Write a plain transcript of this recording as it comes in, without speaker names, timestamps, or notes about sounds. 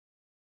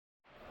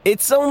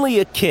It's only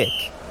a kick,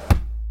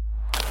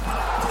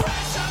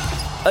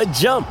 a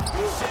jump,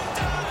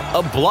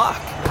 a block.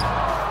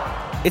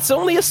 It's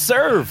only a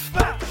serve.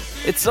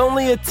 It's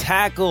only a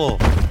tackle,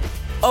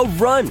 a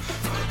run.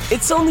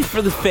 It's only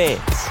for the fans.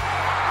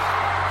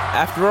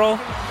 After all,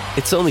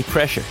 it's only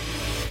pressure.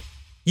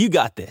 You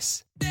got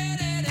this.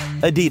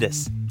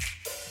 Adidas.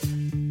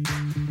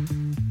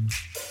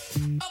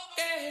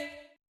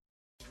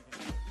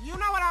 You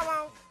know what I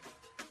want?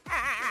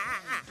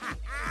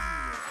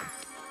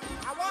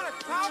 I want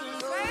to talk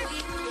to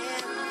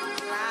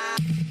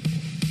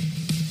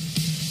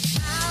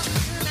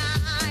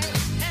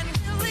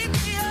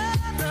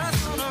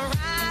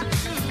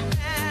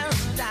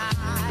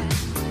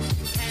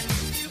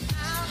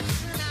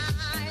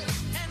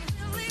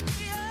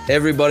Hey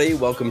everybody,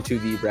 welcome to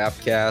the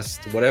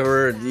Rapcast,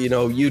 whatever,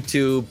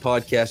 YouTube,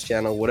 podcast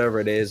channel,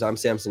 whatever it is. I'm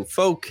Samson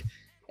Folk,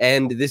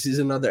 and this is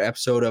another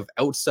episode of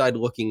Outside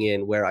Looking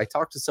In, where I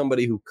talk to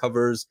somebody who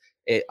covers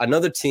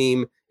another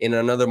team in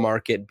another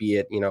market, be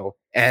it,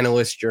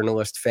 analyst,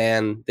 journalist,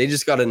 fan. They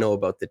just got to know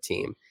about the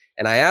team.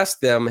 And I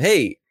asked them,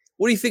 hey,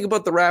 what do you think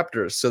about the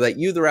Raptors? So that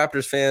you, the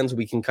Raptors fans,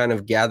 we can kind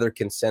of gather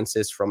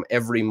consensus from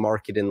every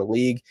market in the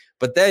league.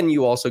 But then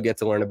you also get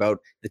to learn about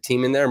the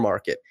team in their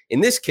market.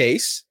 In this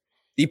case,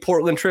 the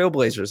Portland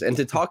Trailblazers. And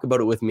to talk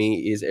about it with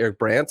me is Eric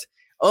Brandt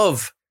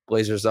of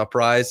Blazers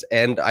Uprise.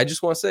 And I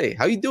just want to say,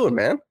 how you doing,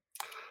 man?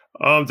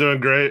 I'm doing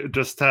great.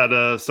 Just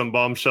had some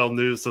bombshell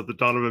news of the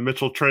Donovan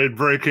Mitchell trade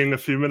breaking a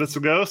few minutes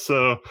ago.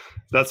 So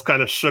that's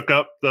kind of shook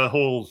up the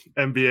whole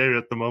NBA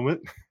at the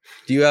moment.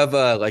 Do you have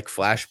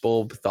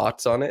flashbulb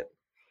thoughts on it?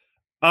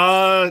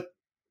 I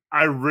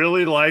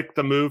really like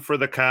the move for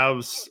the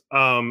Cavs,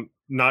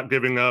 not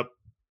giving up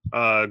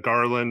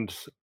Garland,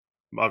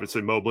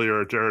 obviously Mobley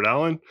or Jared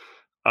Allen.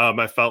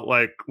 I felt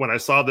like when I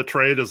saw the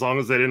trade, as long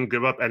as they didn't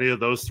give up any of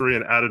those three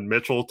and added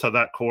Mitchell to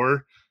that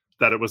core,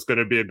 that it was going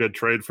to be a good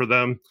trade for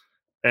them.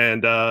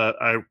 And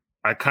I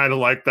kind of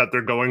like that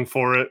they're going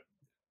for it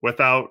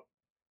without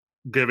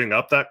giving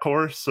up that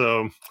core.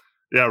 So,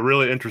 yeah,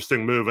 really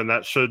interesting move. And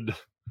that should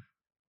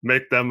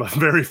make them a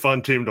very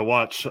fun team to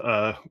watch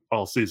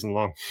all season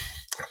long.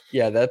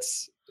 Yeah,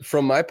 that's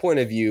from my point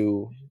of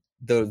view,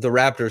 the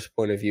Raptors'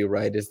 point of view,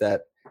 right, is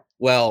that,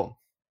 well,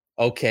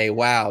 okay,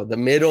 wow, the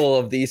middle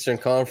of the Eastern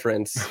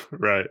Conference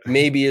right,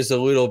 maybe is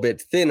a little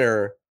bit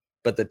thinner,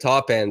 but the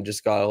top end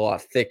just got a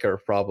lot thicker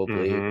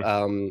probably.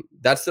 Mm-hmm.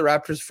 That's the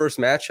Raptors' first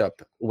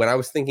matchup. When I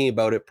was thinking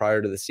about it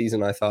prior to the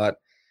season, I thought,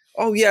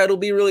 oh, yeah, it'll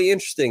be really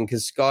interesting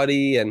because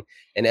Scottie and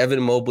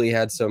Evan Mobley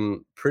had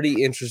some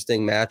pretty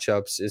interesting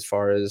matchups as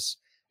far as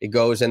it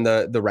goes. And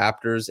the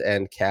Raptors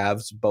and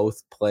Cavs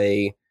both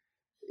play,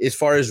 as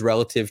far as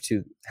relative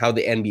to how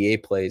the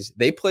NBA plays,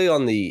 they play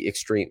on the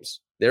extremes.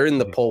 They're in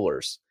the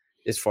polars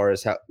as far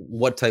as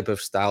what type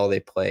of style they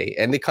play.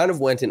 And they kind of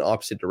went in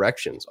opposite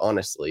directions,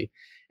 honestly.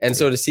 And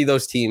so to see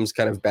those teams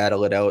kind of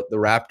battle it out, the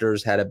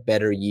Raptors had a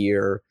better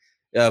year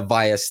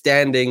via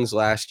standings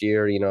last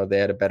year. They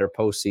had a better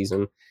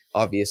postseason,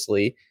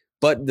 obviously.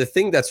 But the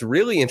thing that's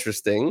really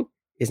interesting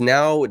is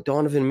now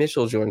Donovan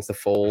Mitchell joins the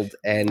fold,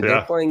 and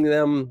they're playing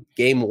them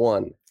game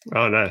one.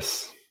 Oh,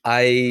 nice.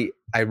 I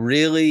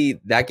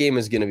really, that game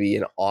is going to be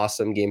an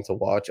awesome game to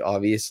watch,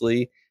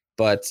 obviously.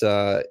 But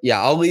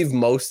I'll leave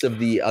most of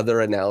the other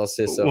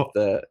analysis of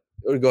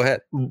go ahead.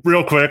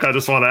 Real quick, I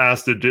just want to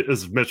ask,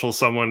 is Mitchell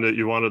someone that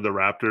you wanted the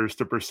Raptors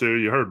to pursue?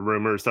 You heard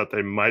rumors that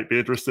they might be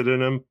interested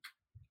in him.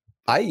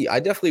 I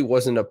definitely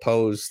wasn't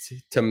opposed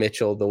to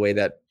Mitchell the way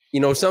that,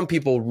 some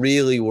people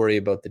really worry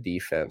about the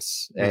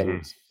defense.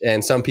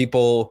 And some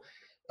people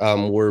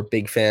were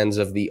big fans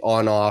of the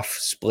on-off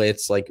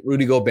splits. Like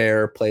Rudy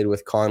Gobert played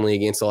with Conley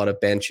against a lot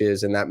of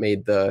benches, and that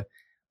made the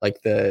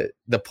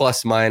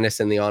plus minus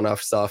and the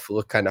on-off stuff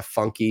look kind of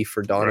funky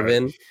for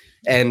Donovan. Right.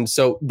 And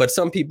so, but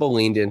some people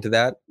leaned into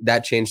that.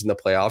 That changed in the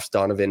playoffs.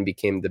 Donovan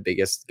became the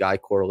biggest guy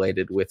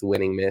correlated with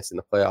winning minutes in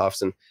the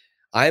playoffs. And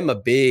I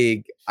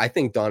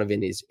think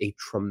Donovan is a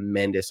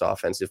tremendous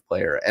offensive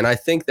player. And I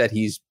think that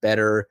he's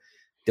better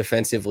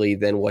defensively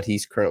than what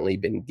he's currently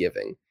been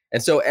giving.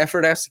 And so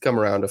effort has to come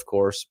around, of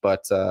course,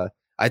 but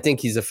I think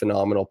he's a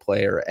phenomenal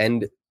player.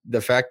 And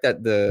the fact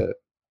that the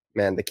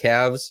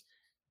Cavs,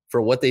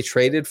 for what they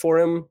traded for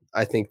him,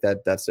 I think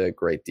that that's a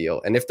great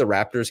deal. And if the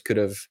Raptors could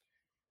have,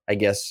 I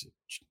guess,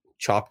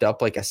 chopped up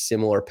like a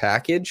similar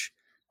package,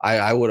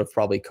 I would have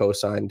probably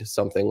co-signed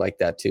something like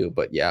that too.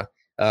 But yeah,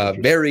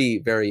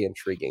 very, very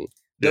intriguing.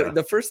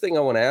 The first thing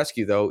I want to ask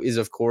you though is,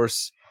 of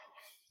course,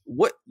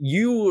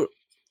 the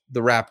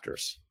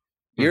Raptors,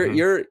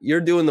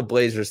 you're doing the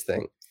Blazers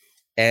thing,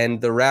 and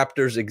the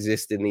Raptors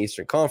exist in the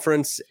Eastern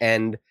Conference,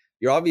 and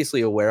you're obviously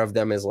aware of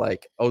them as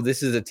like, oh,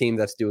 this is a team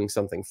that's doing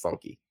something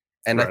funky.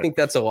 And right. I think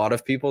that's a lot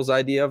of people's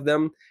idea of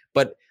them.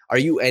 But are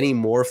you any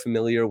more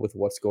familiar with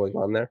what's going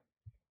on there?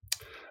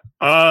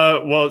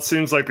 Well, it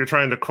seems like you're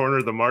trying to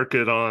corner the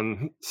market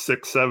on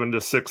 6'7" to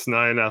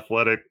 6'9"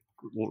 athletic,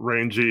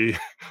 rangy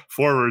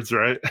forwards,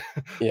 right?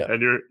 Yeah.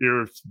 And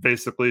you're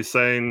basically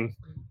saying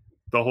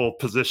the whole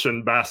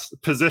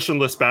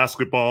positionless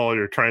basketball,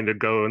 you're trying to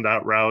go in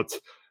that route.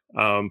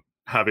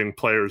 having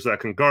players that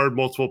can guard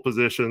multiple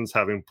positions,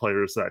 having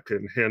players that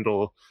can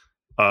handle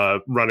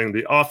running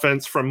the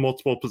offense from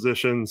multiple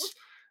positions.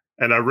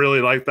 And I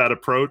really like that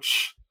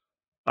approach.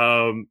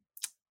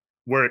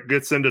 Where it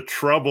gets into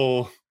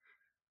trouble,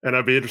 and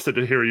I'd be interested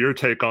to hear your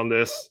take on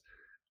this,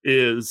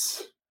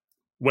 is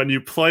when you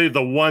play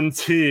the one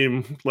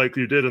team like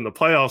you did in the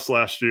playoffs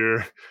last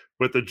year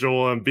with the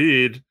Joel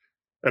Embiid,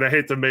 and I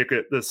hate to make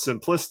it this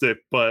simplistic,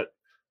 but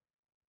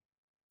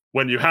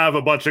when you have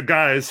a bunch of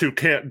guys who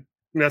can't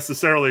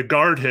necessarily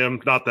guard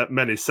him, not that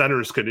many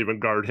centers can even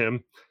guard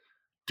him,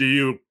 do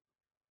you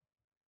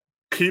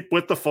keep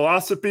with the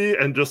philosophy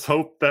and just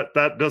hope that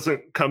that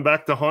doesn't come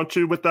back to haunt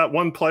you with that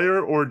one player,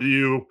 or do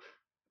you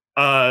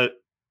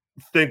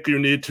think you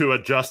need to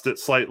adjust it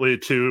slightly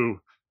to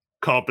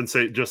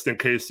compensate just in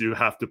case you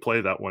have to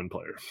play that one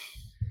player?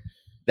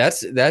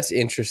 That's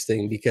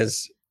interesting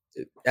because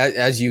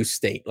as you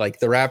state, like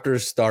the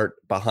Raptors start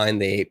behind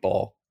the 8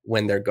 ball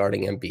when they're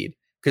guarding Embiid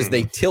because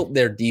they tilt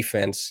their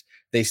defense,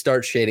 they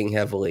start shading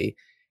heavily,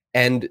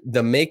 and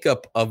the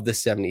makeup of the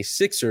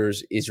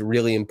 76ers is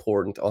really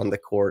important on the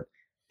court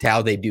to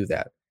how they do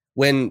that.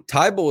 When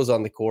Tybalt is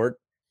on the court,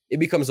 it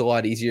becomes a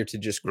lot easier to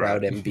just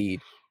crowd Embiid.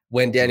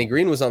 When Danny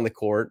Green was on the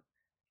court,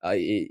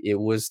 it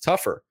was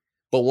tougher.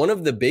 But one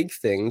of the big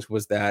things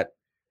was that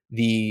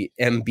the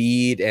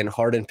Embiid and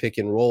Harden pick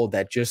and roll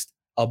that just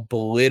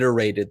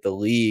obliterated the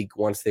league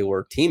once they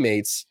were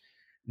teammates,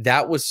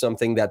 that was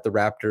something that the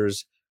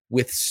Raptors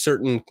with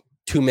certain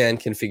two-man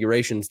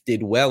configurations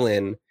did well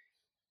in.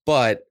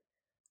 But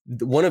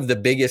one of the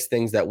biggest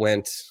things that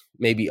went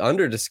maybe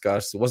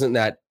under-discussed wasn't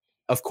that,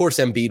 of course,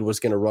 Embiid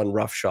was going to run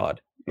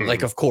roughshod.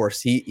 Like, of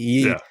course,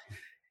 he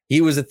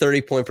was a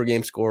 30-point per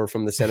game scorer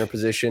from the center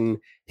position,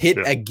 hit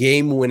a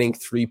game-winning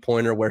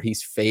three-pointer where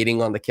he's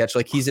fading on the catch.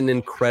 Like, he's an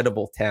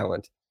incredible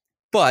talent.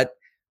 But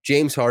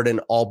James Harden,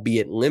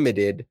 albeit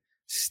limited,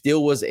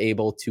 still was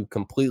able to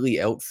completely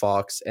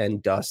outfox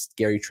and dust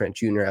Gary Trent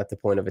Jr. at the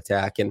point of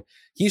attack. And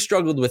he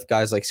struggled with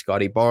guys like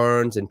Scotty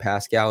Barnes and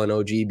Pascal and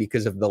OG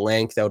because of the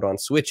length out on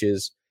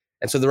switches.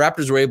 And so the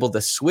Raptors were able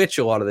to switch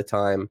a lot of the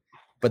time.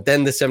 But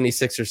then the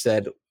 76ers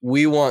said,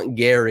 we want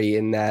Gary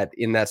in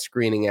that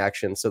screening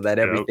action so that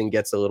everything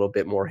gets a little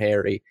bit more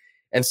hairy.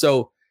 And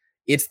so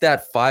it's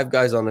that 5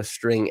 guys on a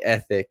string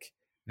ethic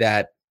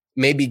that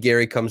maybe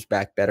Gary comes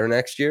back better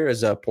next year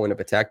as a point of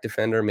attack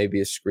defender. Maybe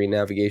his screen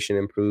navigation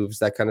improves,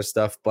 that kind of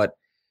stuff. But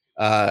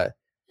the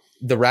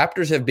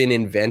Raptors have been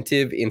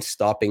inventive in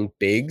stopping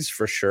bigs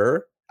for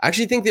sure. I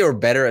actually think they were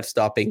better at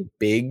stopping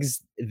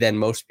bigs than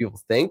most people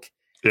think.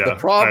 Yeah,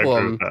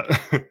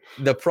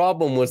 the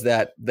problem was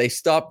that they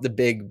stopped the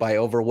big by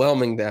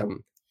overwhelming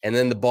them, and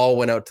then the ball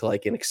went out to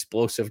like an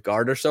explosive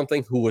guard or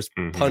something who was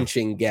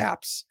punching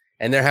gaps,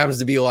 and there happens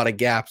to be a lot of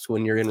gaps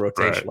when you're in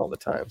rotation all the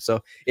time.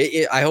 So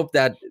I hope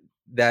that's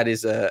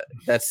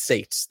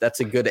Sates. That's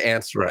a good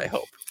answer. I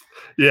hope.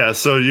 Yeah.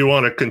 So you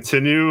want to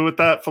continue with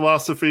that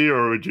philosophy,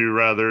 or would you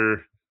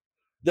rather?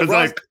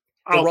 The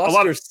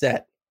roster's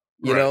set.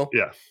 You know.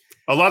 Yeah.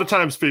 A lot of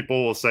times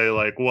people will say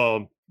like,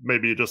 well,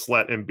 maybe you just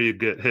let Embiid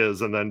get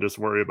his and then just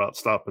worry about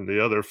stopping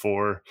the other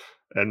 4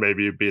 and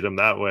maybe you beat him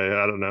that way.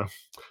 I don't know.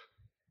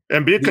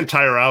 Embiid can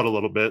tire out a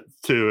little bit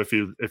too if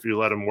you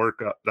let him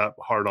work up that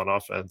hard on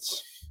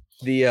offense.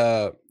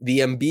 The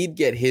Embiid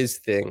get his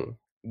thing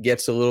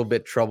gets a little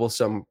bit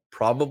troublesome,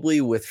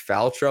 probably with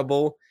foul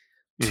trouble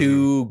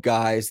to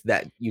guys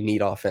that you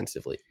need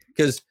offensively.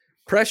 Because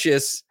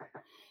Precious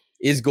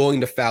is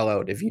going to foul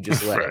out if you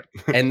just let it.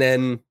 And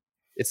then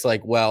it's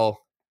like, well,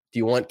 do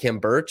you want Khem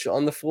Birch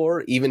on the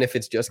floor, even if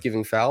it's just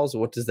giving fouls?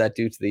 What does that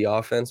do to the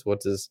offense?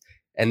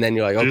 And then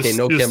you're like, okay,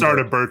 no Khem Birch. You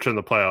started Birch in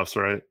the playoffs,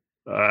 right?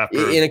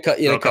 After in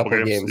a couple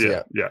of games.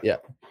 Yeah.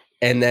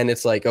 And then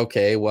it's like,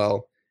 okay,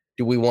 well,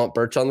 do we want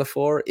Birch on the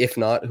floor? If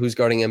not, who's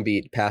guarding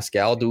Embiid?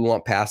 Pascal? Do we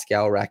want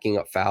Pascal racking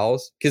up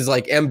fouls? Because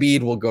like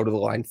Embiid will go to the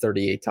line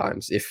 38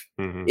 times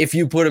if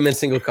you put him in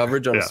single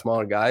coverage on a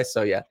smaller guy.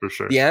 So yeah, for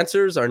sure. The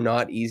answers are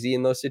not easy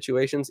in those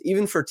situations,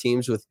 even for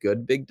teams with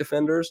good big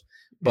defenders.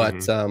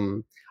 But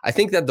I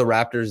think that the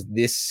Raptors,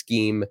 this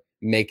scheme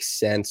makes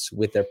sense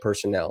with their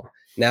personnel.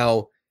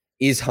 Now,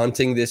 is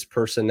hunting this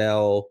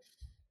personnel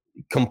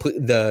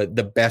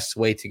the best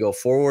way to go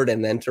forward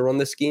and then to run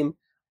the scheme?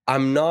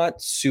 I'm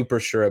not super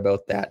sure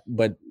about that,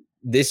 but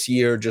this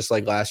year, just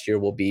like last year,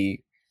 will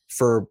be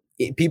for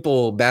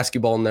people,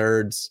 basketball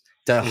nerds,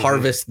 to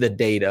harvest the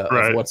data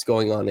of what's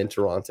going on in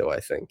Toronto,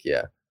 I think.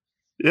 Yeah,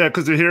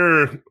 because you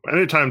hear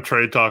anytime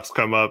trade talks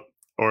come up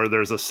or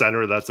there's a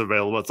center that's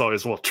available, it's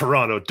always, well,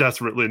 Toronto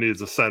desperately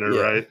needs a center,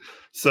 right?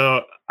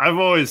 So I've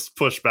always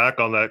pushed back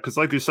on that because,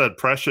 like you said,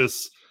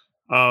 Precious,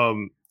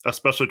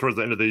 especially towards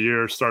the end of the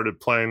year, started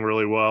playing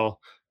really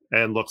well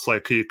and looks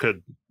like he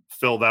could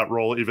fill that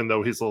role, even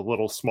though he's a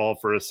little small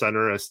for a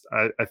center.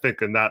 I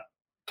think in that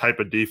type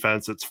of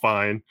defense, it's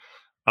fine.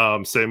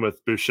 Same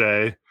with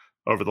Boucher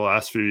over the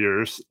last few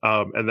years.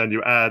 And then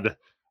you add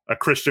a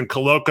Christian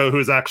Koloko,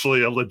 who's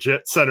actually a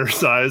legit center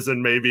size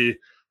and maybe,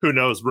 who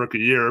knows, rookie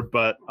year,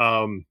 but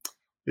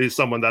he's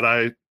someone that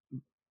I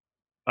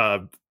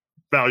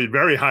valued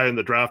very high in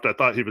the draft. I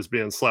thought he was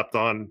being slept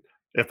on.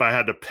 If I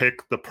had to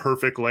pick the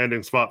perfect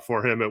landing spot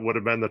for him, it would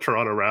have been the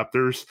Toronto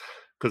Raptors,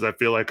 because I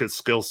feel like his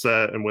skill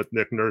set and with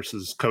Nick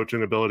Nurse's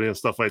coaching ability and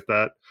stuff like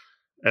that,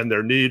 and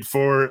their need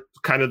for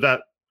kind of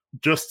that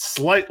just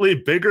slightly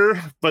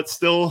bigger but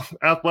still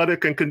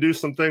athletic and can do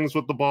some things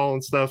with the ball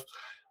and stuff.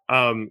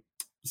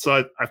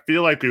 So I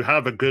feel like you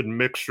have a good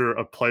mixture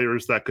of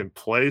players that can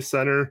play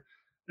center,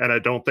 and I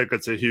don't think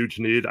it's a huge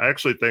need. I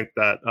actually think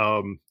that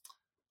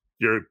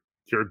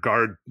your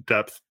guard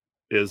depth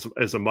is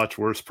a much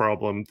worse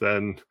problem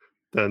than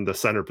the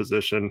center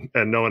position,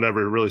 and no one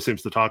ever really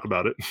seems to talk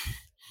about it.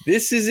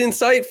 This is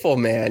insightful,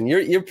 man.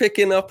 You're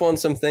picking up on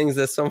some things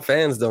that some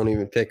fans don't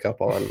even pick up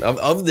on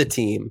of the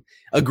team.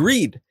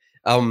 Agreed.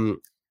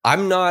 I'm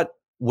not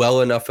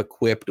well enough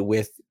equipped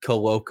with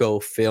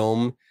Koloko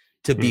film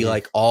to be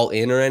like all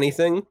in or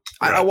anything.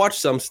 Right. I watched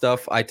some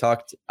stuff. I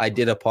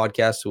did a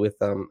podcast with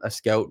a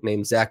scout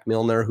named Zach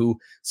Milner who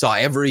saw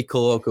every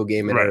Koloko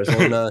game in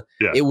Arizona.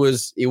 Yeah. It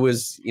was,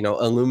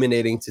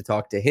 illuminating to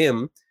talk to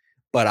him,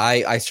 but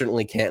I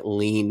certainly can't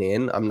lean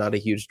in. I'm not a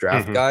huge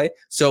draft guy.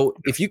 So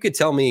if you could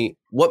tell me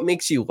what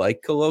makes you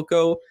like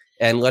Koloko,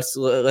 and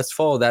let's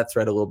follow that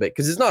thread a little bit,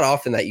 because it's not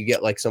often that you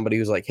get like somebody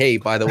who's like, hey,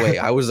 by the way,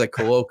 I was a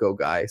Koloko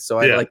guy. So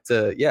I'd like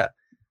to,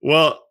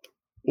 Well,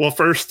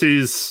 first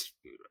he's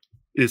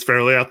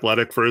fairly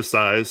athletic for his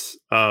size,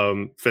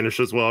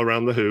 finishes well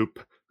around the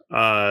hoop.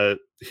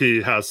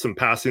 He has some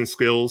passing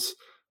skills.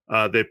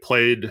 They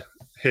played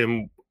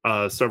him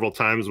several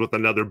times with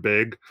another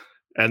big,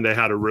 and they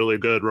had a really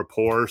good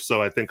rapport.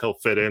 So I think he'll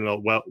fit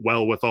in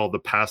well with all the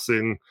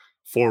passing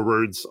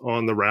forwards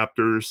on the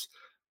Raptors.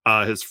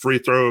 His free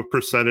throw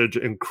percentage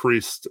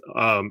increased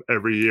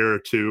every year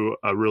to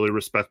a really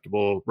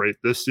respectable rate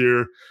this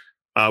year,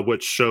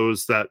 which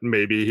shows that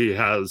maybe he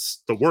has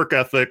the work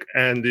ethic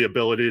and the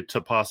ability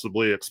to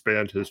possibly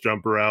expand his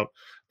jumper out.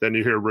 Then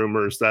you hear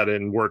rumors that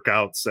in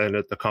workouts and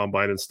at the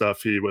combine and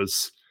stuff, he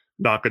was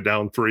knocking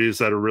down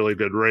threes at a really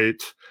good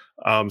rate.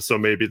 So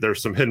maybe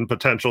there's some hidden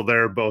potential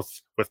there,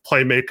 both with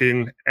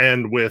playmaking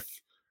and with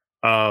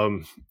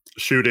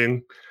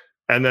shooting.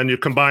 And then you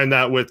combine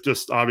that with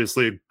just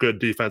obviously good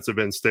defensive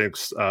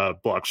instincts,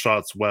 block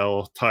shots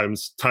well,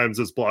 times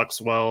his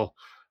blocks well.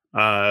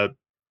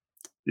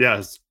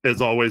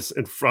 Is always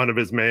in front of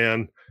his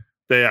man.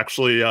 They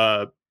actually,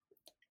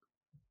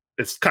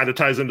 it kind of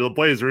ties into the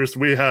Blazers.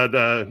 We had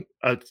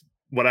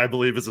what I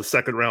believe is a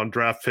second round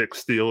draft pick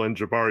steal in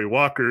Jabari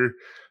Walker.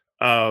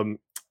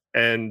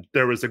 And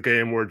there was a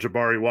game where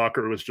Jabari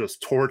Walker was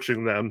just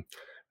torching them,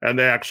 and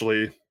they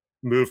actually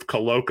moved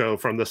Koloko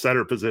from the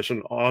center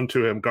position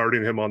onto him,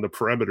 guarding him on the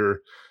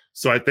perimeter.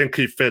 So I think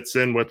he fits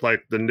in with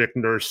like the Nick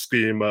Nurse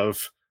scheme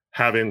of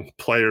having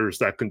players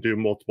that can do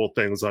multiple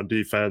things on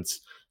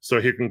defense.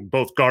 So he can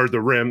both guard the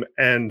rim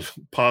and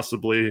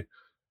possibly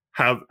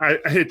have, I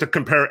hate to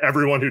compare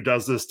everyone who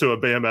does this to a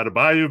Bam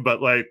Adebayo, but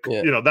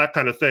that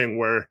kind of thing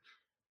where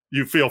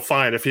you feel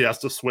fine if he has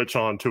to switch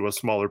on to a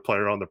smaller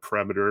player on the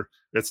perimeter.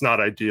 It's not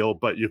ideal,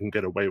 but you can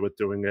get away with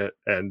doing it.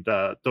 And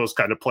those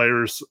kind of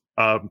players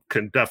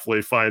can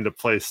definitely find a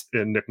place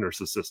in Nick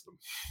Nurse's system.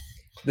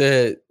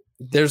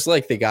 There's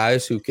like the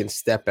guys who can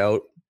step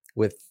out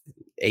with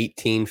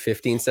 18,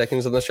 15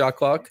 seconds on the shot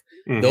clock.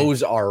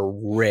 Those are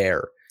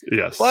rare.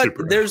 Yes, but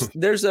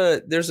there's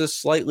a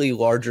slightly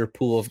larger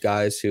pool of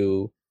guys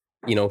who,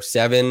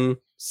 7-6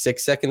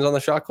 seconds on the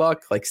shot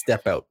clock, like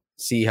step out,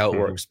 see how it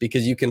works,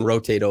 because you can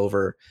rotate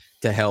over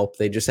to help.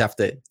 They just have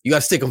to, you got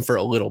to stick them for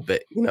a little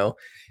bit,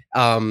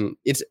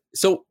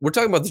 so we're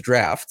talking about the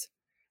draft.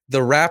 The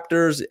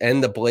Raptors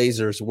and the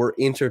Blazers were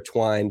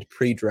intertwined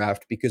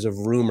pre-draft because of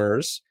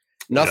rumors.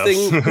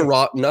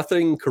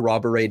 Nothing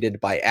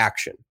corroborated by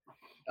action.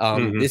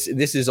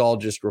 This is all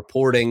just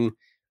reporting.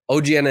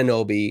 OG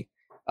Anunoby,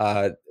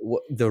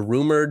 the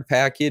rumored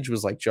package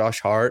was like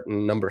Josh Hart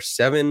and number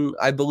 7,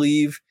 I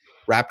believe.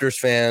 Raptors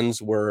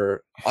fans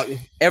were,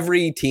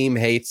 every team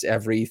hates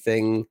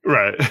everything,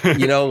 right?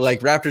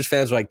 Like Raptors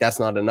fans were like, that's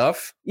not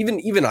enough.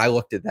 Even I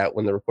looked at that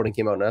when the reporting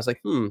came out, and I was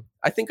like,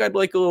 I think I'd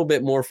like a little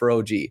bit more for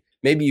OG.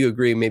 Maybe you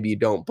agree, maybe you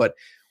don't. But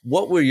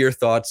what were your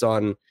thoughts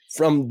on,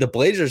 from the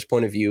Blazers'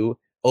 point of view,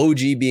 OG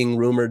being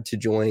rumored to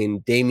join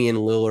Damian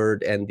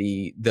Lillard and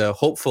the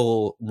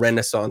hopeful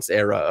Renaissance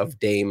era of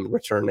Dame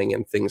returning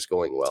and things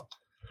going well?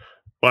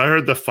 Well, I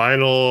heard the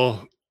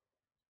final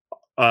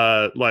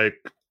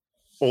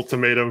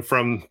ultimatum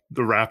from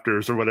the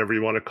Raptors, or whatever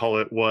you want to call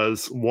it,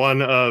 was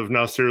one of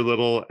Nasir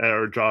Little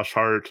or Josh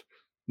Hart,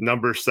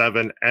 number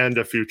 7, and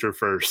a future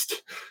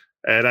first.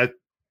 And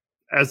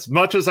as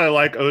much as I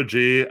like OG,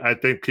 I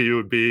think he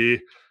would be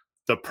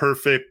the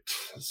perfect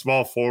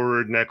small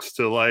forward next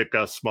to like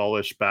a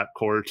smallish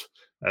backcourt,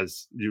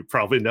 as you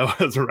probably know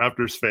as a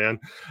Raptors fan.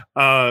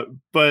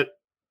 But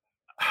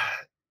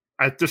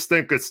I just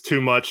think it's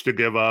too much to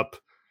give up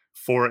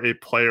for a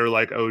player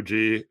like OG,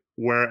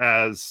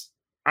 whereas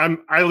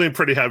I lean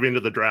pretty heavy into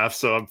the draft,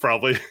 so I'm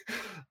probably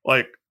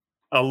like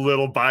a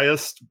little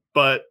biased,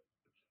 but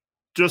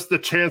just the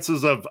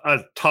chances of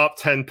a top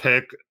 10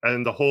 pick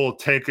and the whole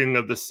tanking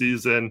of the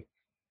season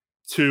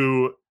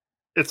to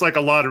it's like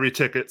a lottery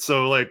ticket.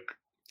 So like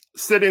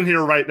sitting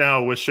here right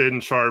now with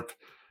Shaden Sharp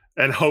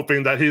and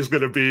hoping that he's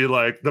going to be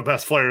like the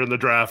best player in the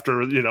draft,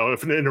 or, you know,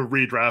 if in a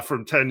redraft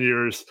from 10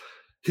 years,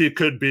 he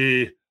could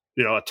be,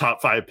 you know, a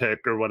top 5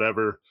 pick or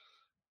whatever.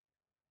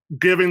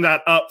 Giving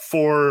that up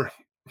for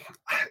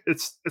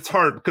it's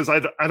hard because I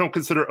don't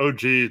consider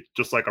OG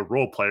just like a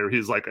role player.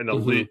 He's like an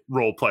elite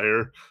role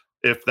player.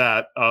 If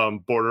that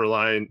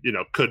borderline, you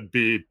know, could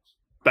be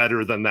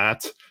better than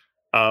that.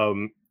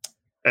 And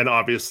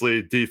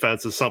obviously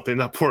defense is something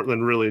that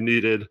Portland really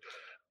needed.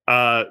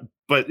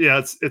 But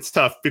yeah, it's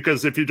tough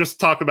because if you just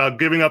talk about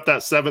giving up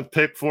that 7th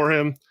pick for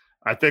him,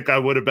 I think I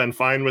would have been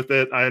fine with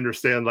it. I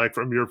understand, like,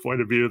 from your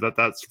point of view, that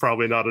that's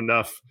probably not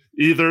enough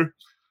either.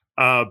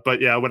 But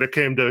yeah, when it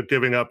came to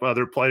giving up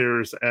other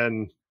players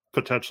and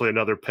potentially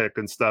another pick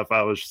and stuff,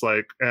 I was just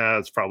like,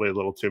 it's probably a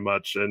little too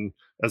much. And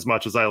as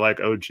much as I like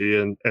OG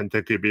and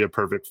think he'd be a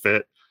perfect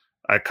fit,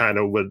 I kind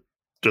of would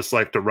just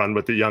like to run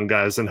with the young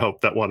guys and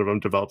hope that one of them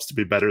develops to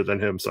be better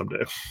than him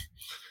someday.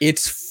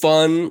 It's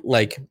fun.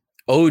 Like,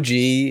 OG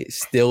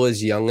still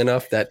is young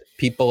enough that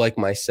people like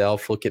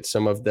myself look at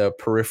some of the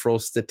peripheral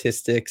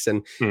statistics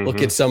and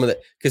look at some of the,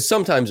 because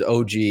sometimes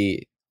OG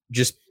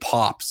just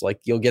pops.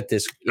 Like, you'll get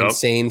this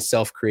insane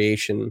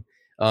self-creation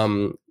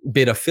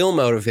bit of film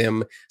out of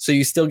him. So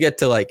you still get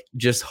to like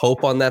just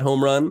hope on that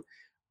home run.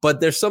 But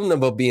there's something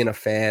about being a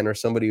fan or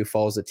somebody who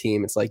follows a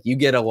team. It's like you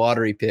get a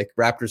lottery pick.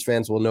 Raptors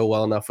fans will know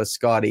well enough with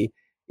Scotty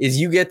is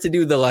you get to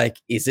do the, like,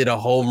 is it a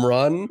home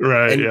run?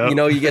 Right. And, yeah. you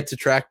know, you get to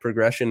track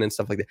progression and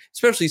stuff like that.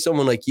 Especially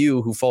someone like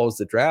you who follows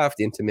the draft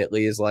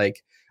intimately is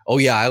like, oh,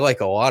 yeah, I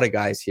like a lot of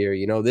guys here.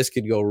 You know, this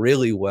could go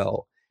really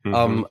well.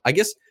 I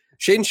guess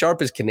Shaden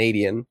Sharp is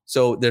Canadian.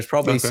 So there's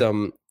probably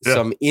some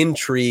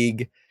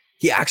intrigue.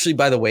 He actually,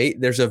 by the way,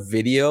 there's a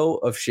video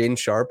of Shaden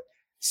Sharp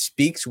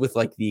speaks with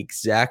like the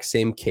exact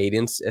same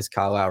cadence as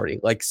Kyle Lowry,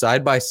 like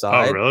side by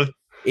side. Oh, really?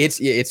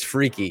 It's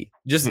freaky.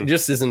 Just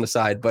as an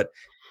aside, but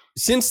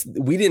since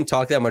we didn't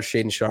talk that much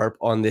Shaden Sharp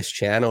on this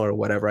channel or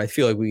whatever, I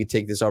feel like we could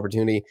take this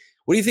opportunity.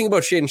 What do you think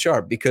about Shaden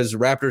Sharp? Because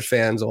Raptors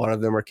fans, a lot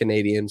of them are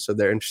Canadian, so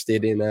they're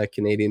interested in a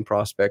Canadian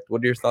prospect.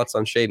 What are your thoughts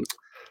on Shaden?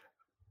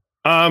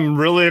 I'm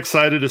really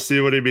excited to see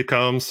what he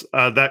becomes.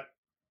 That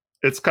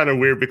it's kind of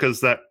weird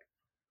because that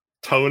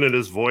tone in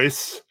his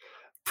voice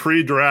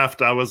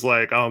pre-draft, I was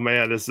like, oh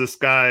man, is this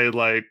guy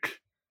like,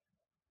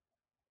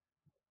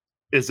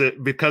 is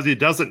it because he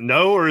doesn't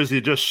know, or is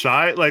he just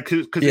shy? Like,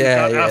 because he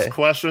got asked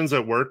questions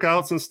at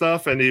workouts and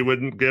stuff, and he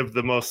wouldn't give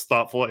the most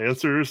thoughtful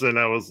answers. And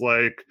I was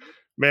like,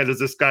 man, does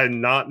this guy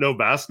not know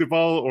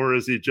basketball, or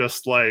is he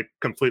just like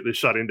completely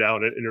shutting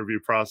down an interview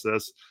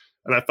process?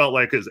 And I felt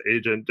like his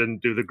agent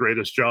didn't do the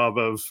greatest job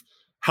of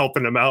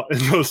helping him out in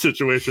those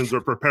situations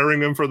or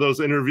preparing him for those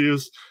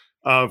interviews.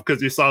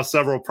 Because you saw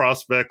several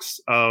prospects,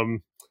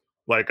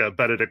 like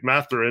Benedict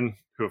Mathurin,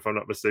 who, if I'm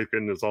not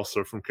mistaken, is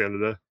also from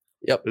Canada.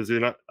 Yep. Is he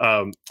not?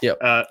 Yep.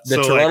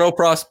 The Toronto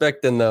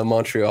prospect and the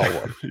Montreal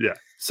one. Yeah.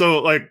 So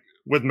like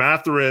with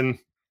Mathurin,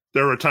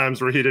 there were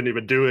times where he didn't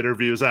even do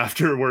interviews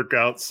after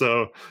workouts.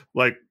 So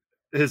like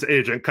his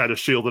agent kind of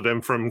shielded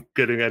him from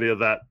getting any of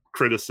that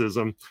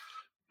criticism.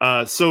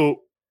 But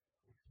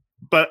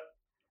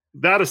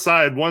that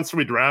aside, once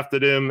we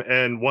drafted him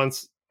and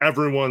once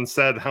everyone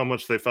said how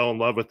much they fell in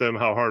love with him,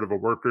 how hard of a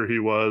worker he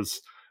was,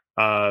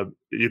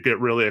 you get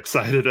really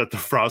excited at the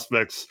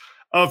prospects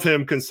of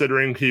him,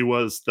 considering he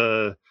was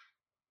the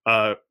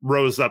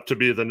rose up to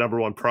be the number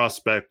 1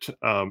 prospect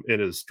in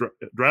his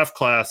draft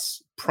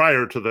class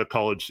prior to the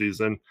college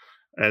season.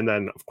 And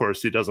then, of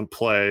course, he doesn't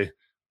play.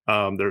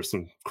 There's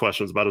some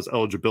questions about his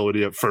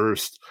eligibility at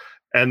first.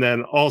 And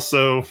then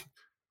also,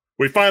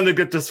 we finally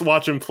get to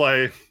watch him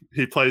play.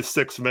 He plays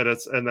 6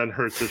 minutes and then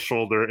hurts his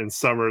shoulder in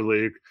summer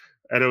league.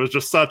 And it was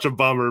just such a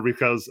bummer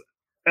because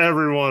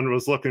everyone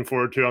was looking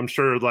forward to, I'm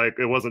sure, like,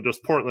 it wasn't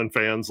just Portland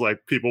fans,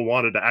 like people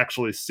wanted to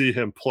actually see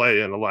him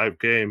play in a live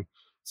game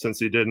since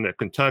he didn't at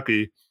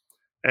Kentucky.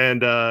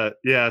 And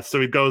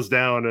so he goes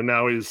down and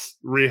now he's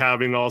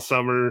rehabbing all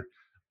summer.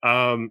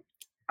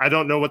 I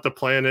don't know what the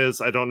plan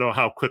is. I don't know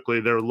how quickly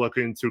they're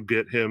looking to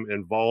get him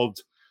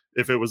involved.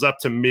 If it was up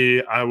to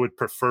me, I would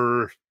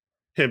prefer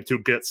him to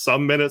get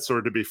some minutes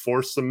or to be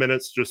forced some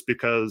minutes, just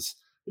because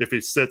if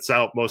he sits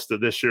out most of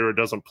this year or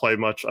doesn't play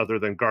much other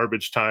than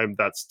garbage time,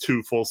 that's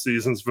 2 full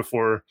seasons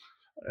before,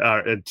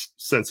 and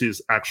since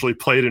he's actually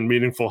played in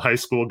meaningful high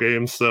school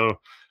games. So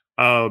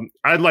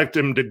I'd like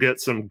him to get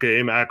some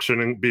game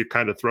action and be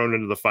kind of thrown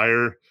into the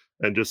fire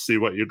and just see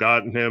what you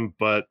got in him.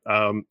 But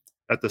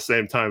at the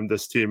same time,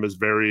 this team is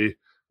very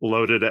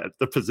loaded at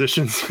the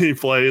positions he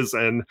plays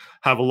and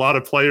have a lot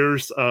of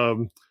players,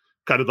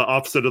 kind of the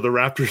opposite of the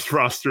Raptors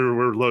roster.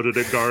 We're loaded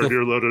at guard,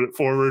 you're loaded at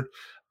forward.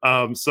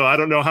 So I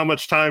don't know how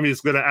much time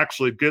he's going to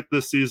actually get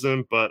this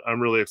season, but I'm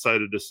really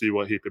excited to see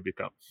what he could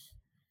become.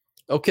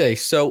 Okay,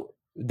 so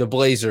the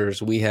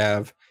Blazers, we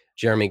have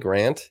Jeremy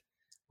Grant,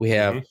 we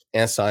have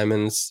Ant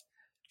Simons,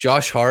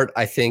 Josh Hart,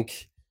 I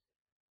think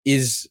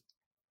is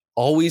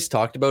always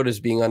talked about as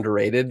being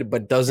underrated,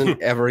 but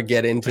doesn't ever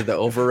get into the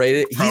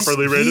overrated.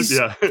 Properly rated,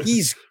 yeah.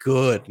 He's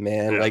good,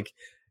 man. Yeah. Like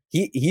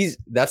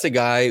that's a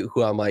guy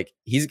who I'm like,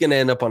 he's gonna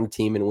end up on a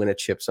team and win a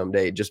chip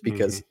someday just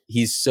because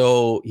he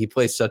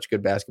plays such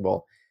good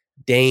basketball.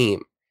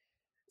 Dame.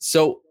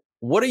 So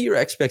what are your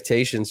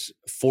expectations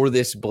for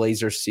this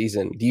Blazers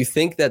season? Do you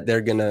think that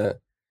they're gonna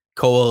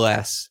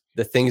coalesce?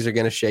 The things are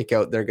gonna shake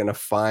out, they're gonna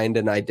find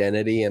an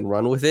identity and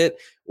run with it?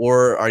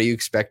 Or are you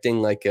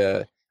expecting like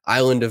a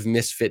island of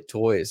misfit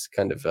toys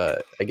kind of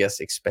I guess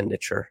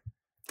expenditure?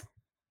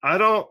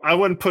 I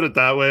wouldn't put it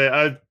that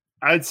way.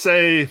 I'd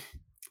say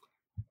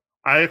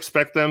I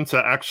expect them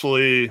to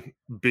actually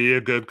be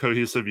a good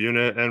cohesive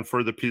unit and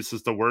for the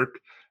pieces to work.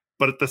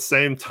 But at the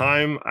same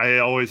time, I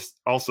always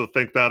also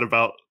think that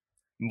about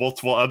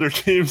multiple other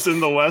teams in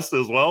the West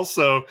as well.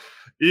 So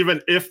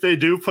even if they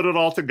do put it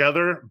all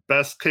together,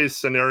 best case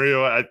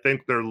scenario, I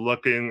think they're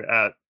looking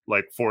at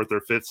like 4th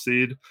or 5th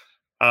seed.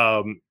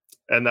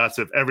 And that's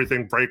if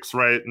everything breaks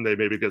right and they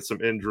maybe get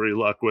some injury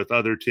luck with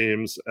other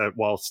teams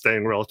while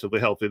staying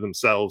relatively healthy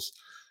themselves.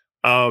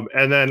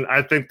 And then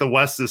I think the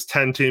West is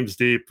 10 teams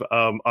deep.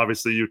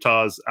 Obviously,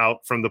 Utah's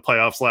out from the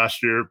playoffs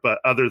last year. But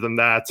other than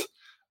that,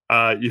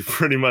 you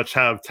pretty much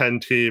have 10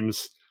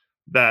 teams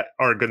that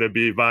are going to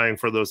be vying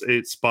for those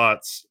 8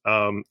 spots.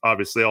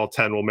 Obviously, all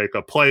 10 will make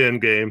a play-in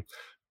game.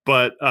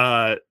 But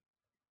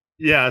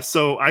yeah,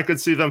 so I could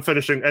see them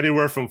finishing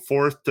anywhere from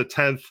 4th to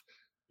 10th,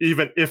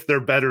 even if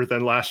they're better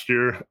than last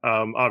year.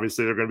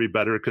 Obviously, they're going to be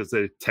better because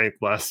they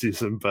tanked last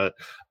season. But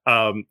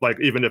like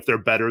even if they're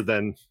better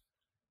than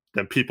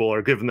people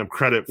are giving them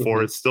credit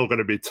for, it's still going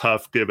to be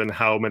tough given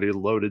how many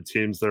loaded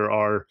teams there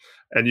are.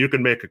 And you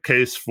can make a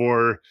case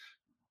for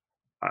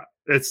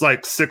it's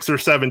like 6 or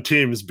 7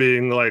 teams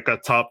being like a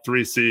top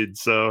 3 seed.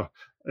 So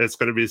it's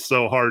going to be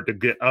so hard to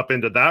get up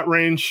into that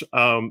range.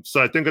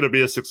 So I think it'll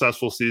be a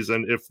successful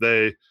season if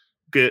they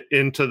get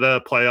into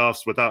the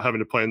playoffs without having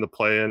to play in the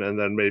play-in, and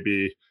then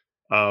maybe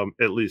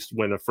at least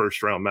win a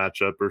first round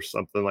matchup or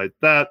something like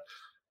that.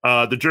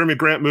 The Jeremy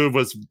Grant move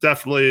was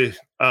definitely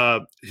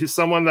he's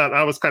someone that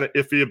I was kind of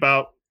iffy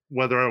about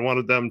whether I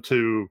wanted them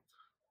to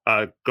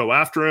go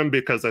after him,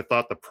 because I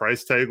thought the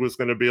price tag was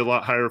going to be a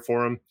lot higher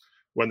for him.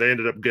 When they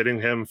ended up getting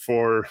him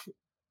for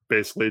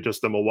basically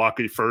just a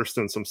Milwaukee first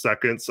and some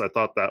seconds, I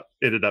thought that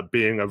ended up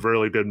being a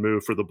really good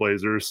move for the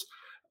Blazers.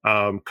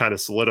 Kind of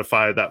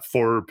solidify that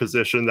forward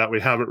position that we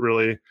haven't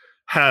really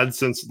had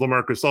since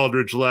LaMarcus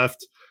Aldridge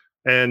left.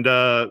 And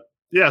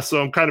yeah,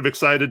 so I'm kind of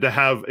excited to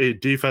have a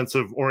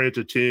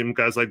defensive-oriented team,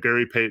 guys like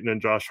Gary Payton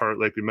and Josh Hart,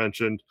 like you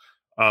mentioned.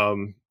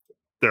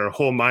 Their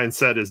whole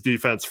mindset is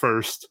defense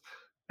first,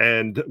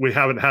 and we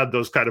haven't had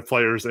those kind of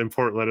players in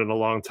Portland in a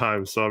long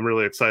time. So I'm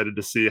really excited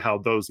to see how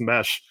those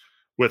mesh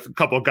with a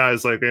couple of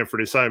guys like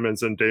Anthony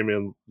Simons and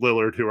Damian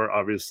Lillard, who are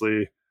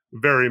obviously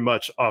very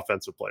much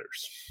offensive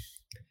players.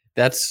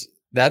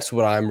 That's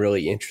what I'm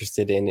really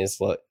interested in is,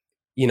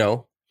 you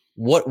know,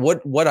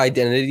 what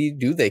identity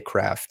do they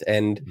craft?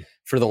 And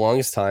for the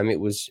longest time,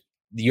 it was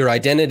your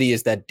identity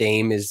is that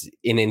Dame is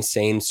an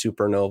insane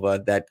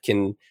supernova that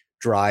can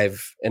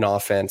drive an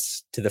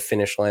offense to the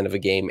finish line of a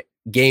game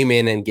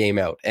in and game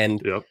out.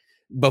 And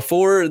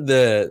before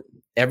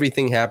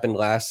everything happened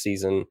last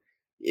season,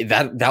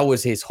 that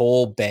was his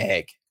whole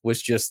bag,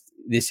 was just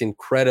this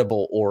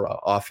incredible aura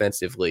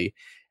offensively.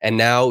 And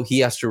now he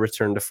has to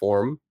return to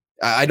form.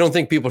 I don't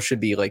think people should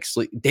be like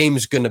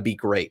Dame's going to be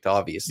great,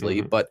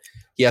 obviously, but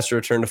he has to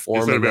return to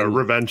form. It's going to be a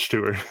revenge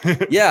tour.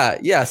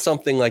 yeah,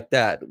 something like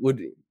that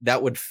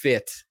would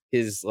fit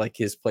his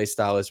play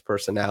style, his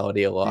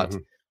personality a lot.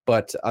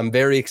 But I'm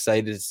very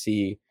excited to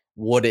see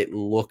what it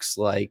looks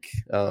like.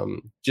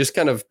 Just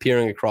kind of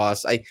peering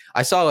across.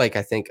 I saw I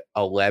think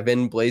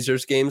 11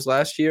 Blazers games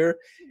last year,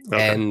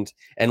 and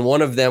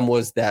one of them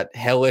was that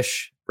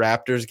hellish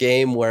Raptors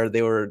game where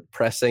they were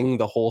pressing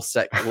the whole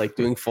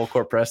doing full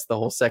court press the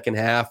whole second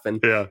half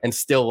and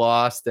still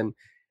lost. And,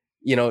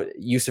 you know,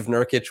 Yusuf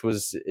Nurkic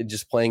was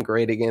just playing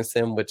great against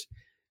him, which,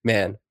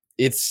 man,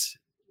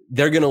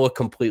 they're going to look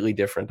completely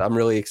different. I'm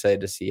really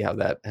excited to see how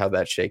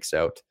that shakes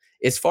out.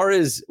 As far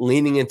as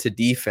leaning into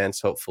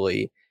defense,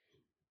 hopefully,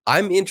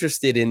 I'm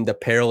interested in the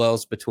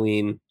parallels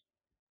between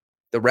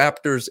the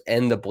Raptors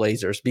and the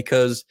Blazers,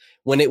 because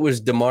when it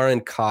was DeMar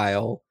and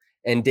Kyle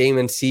and Dame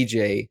and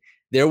CJ,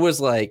 there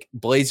was like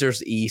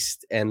Blazers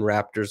East and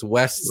Raptors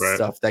West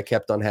stuff that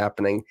kept on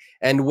happening.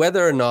 And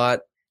whether or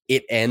not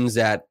it ends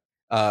at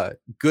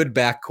good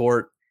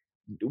backcourt,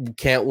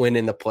 can't win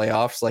in the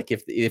playoffs, like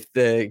if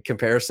the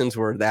comparisons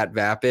were that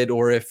vapid,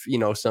 or if, you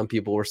know, some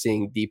people were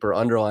seeing deeper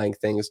underlying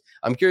things.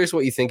 I'm curious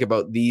what you think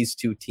about these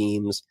two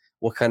teams,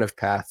 what kind of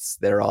paths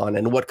they're on,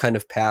 and what kind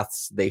of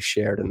paths they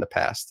shared in the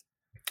past.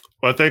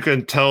 Well, I think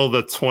until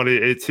the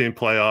 2018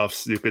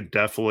 playoffs, you could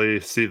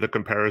definitely see the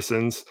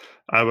comparisons.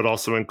 I would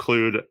also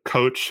include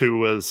Coach, who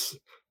was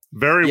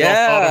very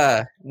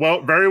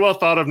well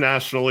thought of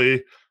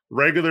nationally.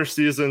 Regular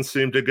season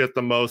seemed to get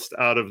the most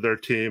out of their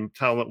team,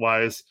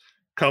 talent-wise.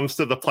 Comes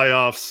to the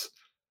playoffs,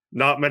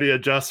 not many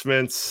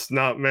adjustments,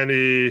 not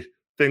many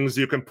things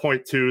you can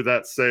point to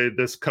that say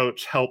this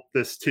coach helped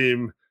this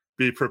team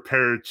be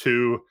prepared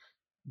to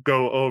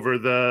go over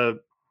the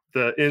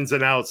ins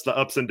and outs, the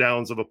ups and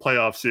downs of a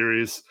playoff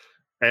series,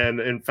 and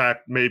in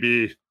fact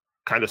maybe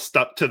kind of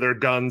stuck to their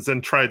guns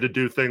and tried to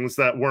do things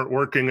that weren't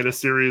working in a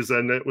series,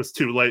 and it was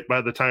too late by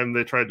the time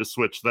they tried to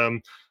switch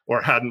them,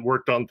 or hadn't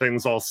worked on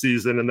things all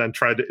season and then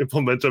tried to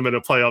implement them in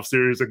a playoff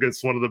series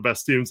against one of the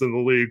best teams in the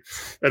league,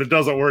 and it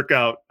doesn't work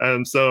out.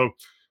 And so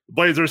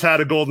Blazers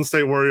had a Golden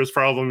State Warriors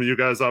problem. You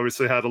guys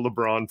obviously had a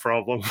LeBron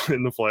problem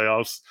in the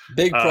playoffs.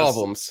 Big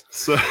problems.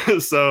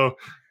 So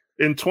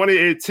in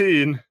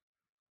 2018,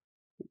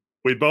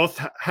 we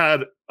both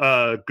had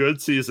a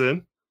good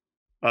season.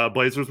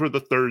 Blazers were the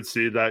 3rd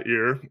seed that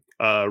year.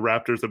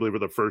 Raptors, I believe, were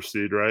the 1st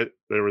seed, right?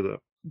 They were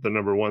the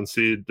number 1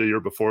 seed the year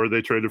before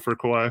they traded for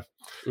Kawhi.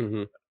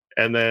 Mm-hmm.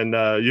 And then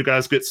you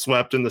guys get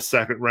swept in the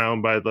 2nd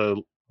round by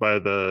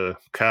the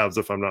Cavs,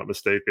 if I'm not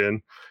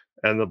mistaken.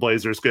 And the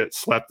Blazers get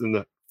swept in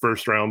the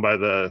 1st round by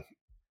the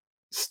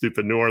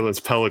stupid New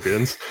Orleans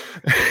Pelicans.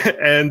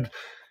 And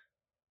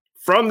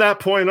from that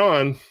point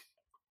on,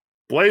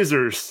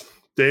 Blazers,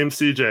 Dame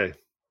CJ,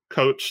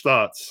 coach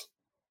thoughts,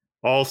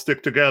 all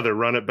stick together,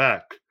 run it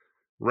back.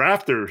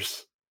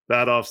 Raptors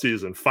that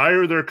offseason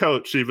fire their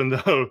coach, even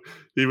though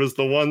he was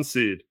the 1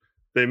 seed.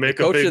 They make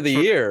the coach of the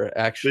year,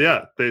 actually.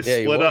 Yeah, they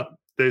split up.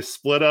 They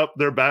split up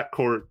their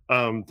backcourt,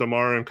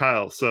 DeMar and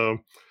Kyle. So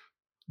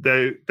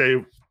they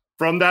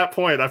from that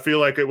point, I feel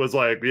like it was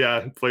like,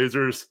 yeah,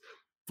 Blazers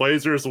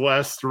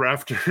West,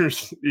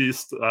 Raptors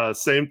East,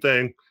 same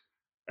thing.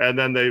 And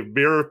then they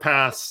mirror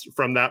pass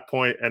from that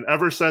point. And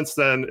ever since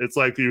then, it's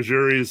like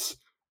Ujiri's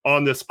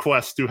on this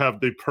quest to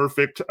have the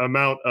perfect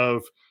amount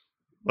of,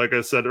 like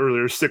I said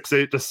earlier,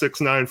 6'8" to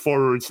 6'9"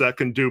 forwards that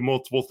can do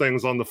multiple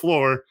things on the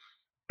floor.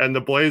 And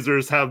the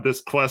Blazers have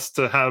this quest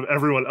to have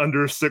everyone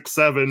under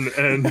 6'7"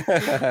 and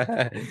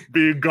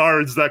be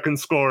guards that can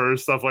score,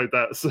 stuff like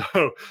that.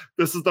 So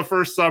this is the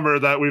first summer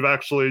that we've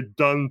actually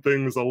done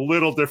things a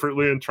little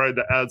differently and tried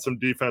to add some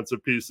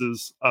defensive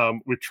pieces.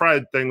 We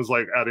tried things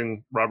like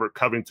adding Robert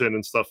Covington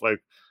and stuff like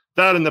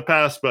that in the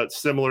past, but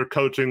similar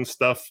coaching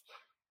stuff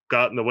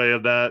got in the way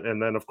of that.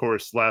 And then, of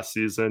course, last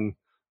season,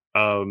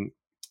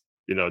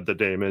 the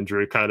Dame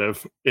injury kind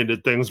of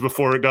ended things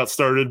before it got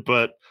started.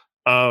 But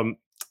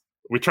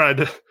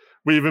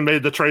we even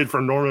made the trade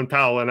for Norman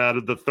Powell and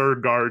added the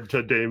 3rd guard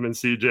to Dame and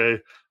CJ.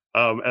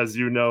 As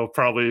you know,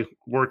 probably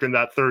working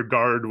that 3rd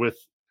guard with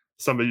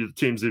some of the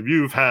teams that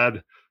you've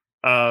had.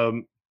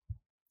 So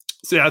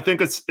yeah, I think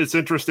it's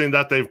interesting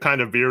that they've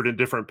kind of veered in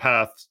different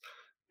paths.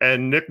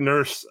 And Nick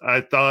Nurse,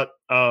 I thought,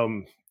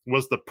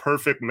 was the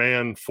perfect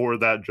man for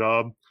that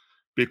job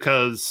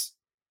because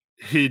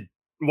he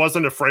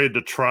wasn't afraid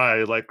to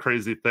try like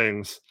crazy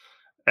things.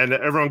 And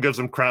everyone gives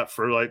him crap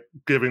for like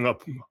giving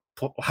up.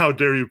 How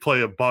dare you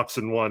play a box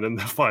and 1 in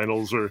the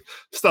finals or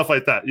stuff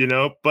like that,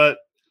 but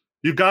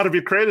you got to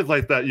be creative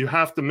like that. You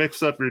have to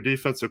mix up your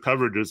defensive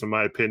coverages, in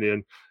my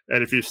opinion.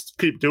 And if you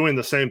keep doing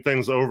the same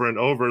things over and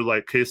over,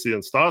 like Casey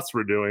and Stotts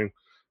were doing,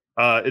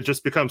 it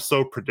just becomes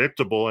so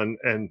predictable,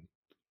 and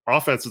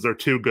offenses are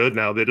too good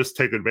now. They just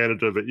take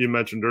advantage of it. You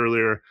mentioned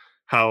earlier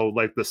how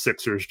like the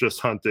Sixers just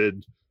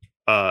hunted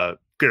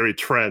Gary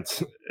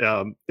Trent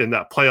in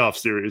that playoff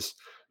series.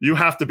 You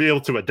have to be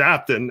able to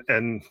adapt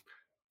and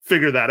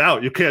figure that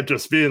out. You can't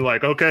just be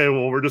like, okay,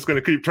 well, we're just going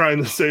to keep trying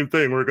the same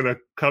thing. We're going to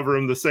cover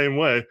him the same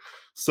way.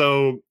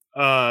 So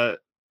I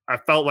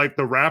felt like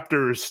the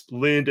Raptors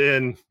leaned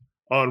in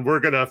on,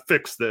 we're going to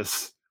fix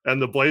this. And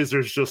the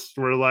Blazers just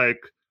were like,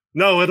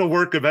 no, it'll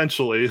work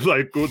eventually.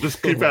 Like, we'll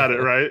just keep at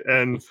it, right?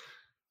 And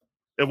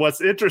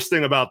what's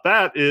interesting about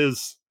that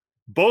is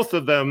both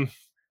of them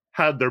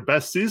had their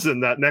best season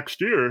that next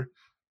year.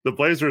 The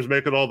Blazers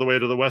make it all the way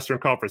to the Western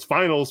Conference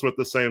Finals with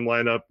the same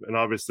lineup and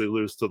obviously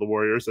lose to the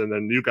Warriors. And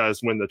then you guys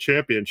win the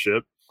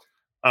championship.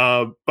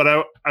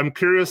 But I'm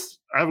curious.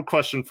 I have a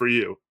question for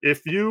you.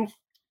 If you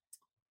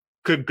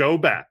could go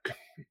back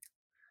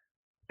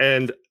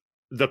and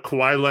the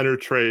Kawhi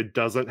Leonard trade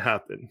doesn't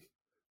happen,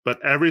 but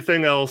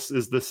everything else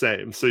is the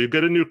same. So you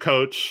get a new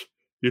coach,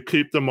 you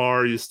keep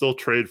DeMar, you still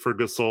trade for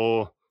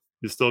Gasol,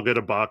 you still get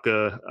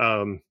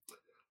Ibaka,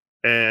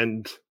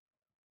 and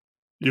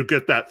you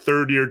get that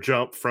 3rd-year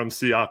jump from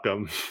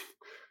Siakam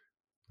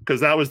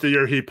because that was the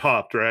year he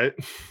popped, right?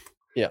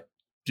 Yeah.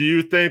 Do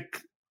you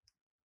think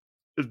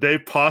they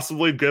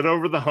possibly get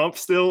over the hump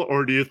still,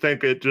 or do you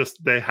think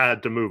they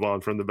had to move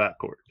on from the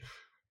backcourt?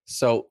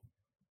 So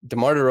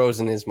DeMar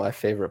DeRozan is my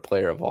favorite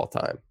player of all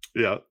time.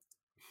 Yeah.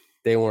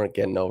 They weren't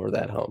getting over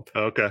that hump.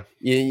 Okay.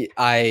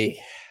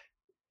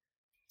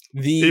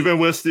 Even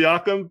with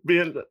Siakam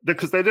being,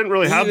 because they didn't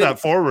really have that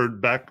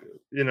forward back,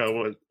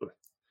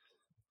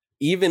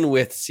 even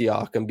with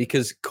Siakam,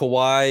 because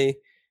Kawhi,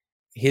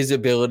 his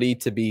ability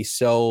to be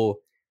so,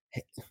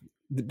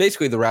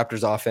 basically the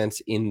Raptors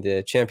offense in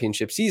the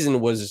championship season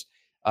was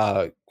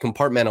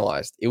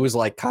compartmentalized. It was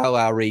like Kyle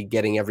Lowry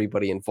getting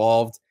everybody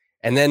involved,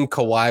 and then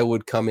Kawhi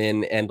would come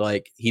in and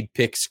like he'd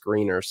pick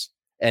screeners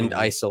and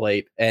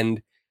isolate,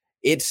 and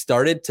it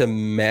started to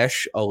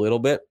mesh a little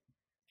bit.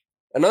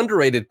 an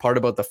underrated part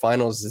about the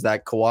finals is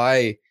that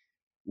Kawhi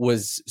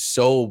was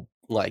so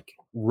like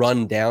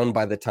run down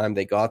by the time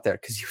they got there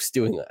because he was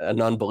doing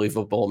an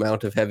unbelievable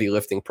amount of heavy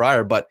lifting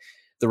prior. But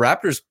the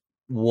Raptors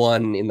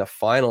won in the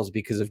finals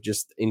because of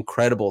just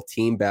incredible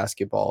team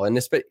basketball, and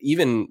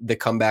even the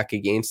comeback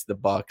against the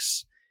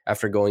Bucks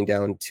after going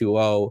down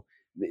 2-0.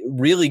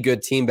 Really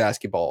good team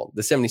basketball.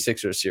 The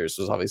 76ers series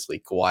was obviously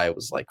Kawhi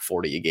was like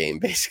 40 a game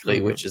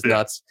basically, which is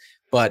nuts.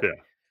 But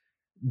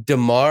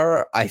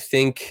DeMar, I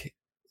think,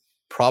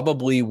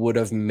 probably would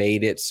have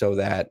made it so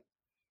that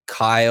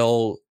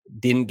Kyle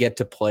didn't get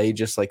to play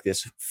just like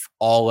this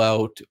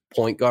all-out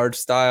point guard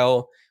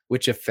style,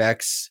 which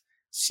affects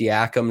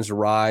Siakam's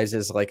rise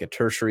as like a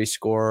tertiary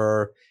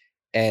scorer,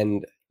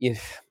 and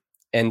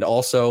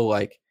also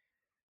like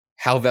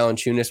how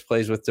Valanciunas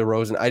plays with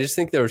DeRozan. I just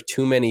think there were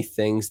too many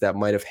things that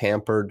might have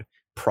hampered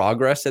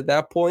progress at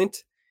that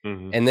point.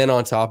 And then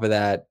on top of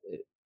that,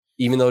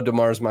 even though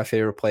DeMar is my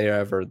favorite player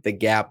ever, the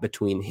gap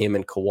between him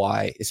and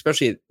Kawhi,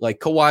 especially like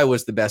Kawhi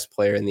was the best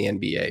player in the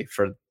NBA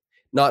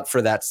not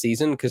for that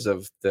season because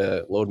of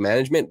the load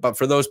management, but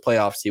for those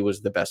playoffs, he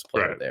was the best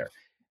player there.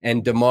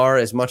 And DeMar,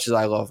 as much as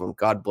I love him,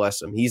 God bless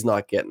him, he's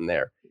not getting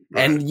there.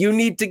 And you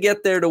need to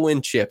get there to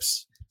win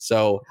chips.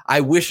 So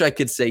I wish I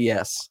could say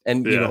yes.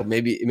 And,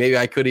 maybe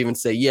I could even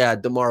say, yeah,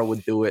 DeMar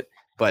would do it.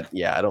 But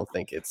yeah, I don't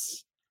think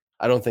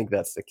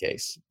that's the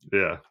case.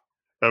 Yeah.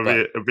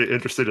 It'd be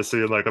interesting to see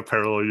in like a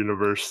parallel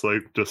universe,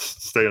 like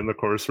just stay in the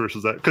course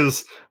versus that.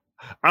 Because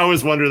I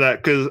always wonder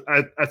that, because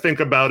I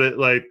think about it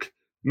like,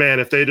 man,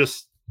 if they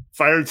just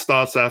fired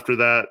Stotts after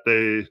that,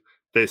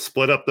 they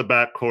split up the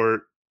backcourt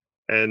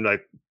and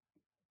like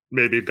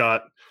maybe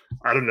got,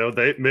 I don't know,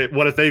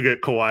 what if they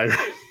get Kawhi or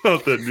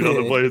something,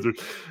 the Blazers,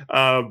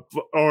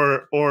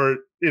 or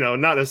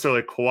not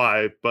necessarily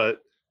Kawhi,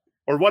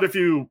 or what if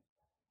you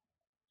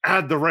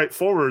add the right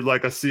forward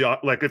like if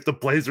the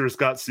Blazers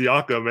got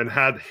Siakam and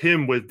had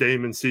him with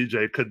Dame and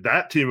CJ, could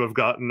that team have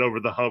gotten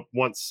over the hump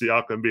once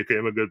Siakam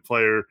became a good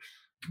player?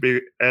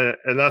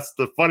 And that's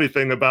the funny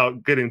thing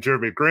about getting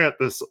Jeremy Grant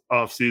this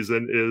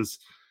offseason is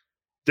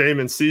Dame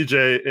and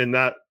CJ in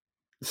that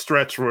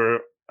stretch where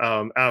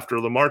after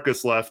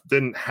LaMarcus left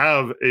didn't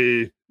have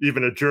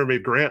even a Jeremy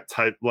Grant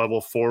type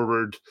level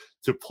forward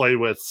to play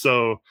with.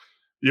 So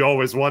you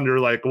always wonder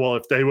like, well,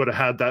 if they would have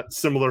had that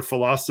similar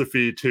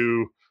philosophy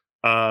to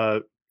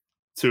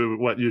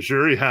what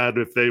Ujiri had,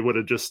 if they would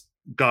have just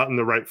gotten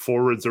the right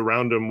forwards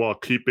around him while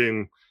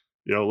keeping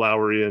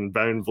Lowry and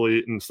Van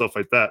Vliet and stuff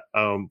like that,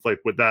 like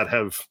would that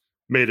have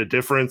made a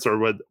difference,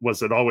 or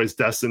was it always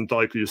destined,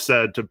 like you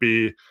said, to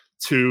be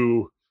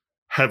too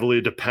heavily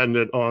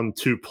dependent on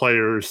two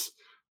players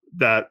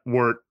that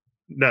weren't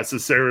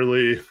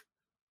necessarily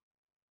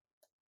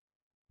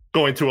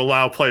going to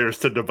allow players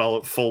to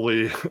develop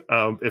fully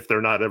if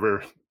they're not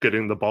ever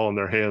getting the ball in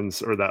their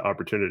hands or that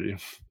opportunity?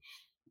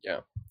 Yeah.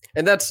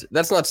 And that's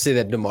not to say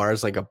that DeMar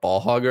is like a ball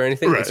hog or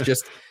anything. Right. It's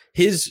just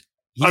he's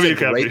a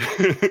great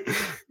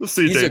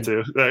CJ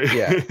too.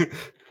 Yeah.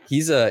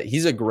 He's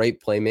a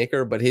great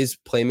playmaker, but his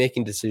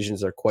playmaking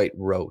decisions are quite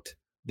rote.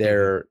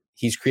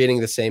 He's creating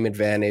the same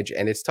advantage,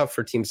 and it's tough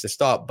for teams to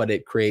stop, but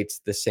it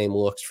creates the same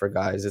looks for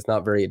guys. It's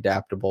not very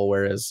adaptable.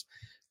 Whereas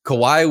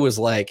Kawhi was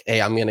like,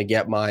 hey, I'm going to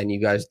get mine. You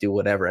guys do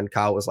whatever. And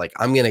Kyle was like,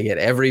 I'm going to get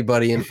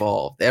everybody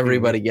involved.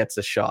 Everybody gets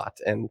a shot.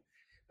 And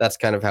that's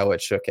kind of how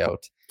it shook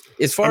out.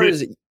 As far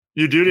as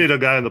you do need a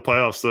guy in the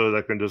playoffs though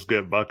that can just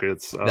get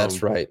buckets.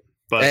 That's right.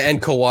 But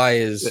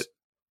Kawhi is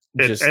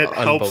just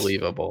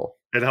unbelievable.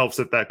 It helps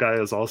that guy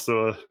is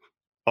also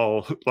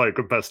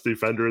a best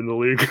defender in the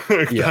league.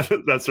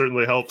 that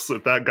certainly helps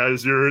if that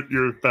guy's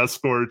your best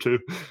scorer too.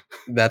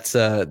 That's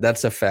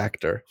a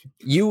factor.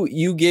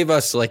 You gave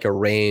us like a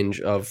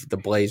range of the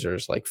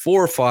Blazers, like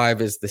 4 or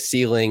 5 is the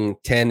ceiling,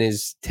 10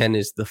 is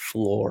the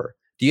floor.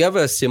 Do you have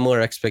a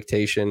similar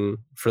expectation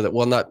for that?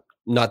 Well,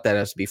 not that it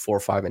has to be 4,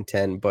 5, and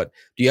 10, but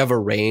do you have a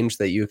range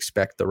that you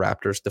expect the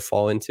Raptors to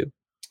fall into?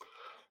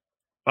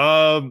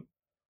 I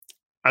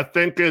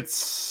think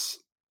it's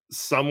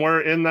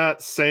somewhere in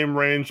that same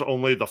range.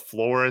 Only the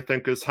floor, I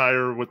think, is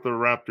higher with the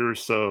Raptors.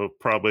 So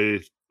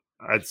probably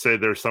I'd say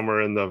they're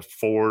somewhere in the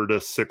 4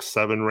 to 6,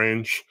 7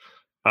 range.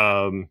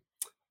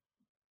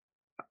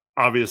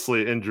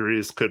 Obviously,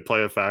 injuries could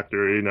play a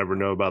factor. You never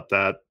know about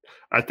that.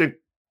 I think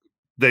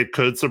they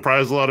could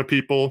surprise a lot of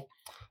people.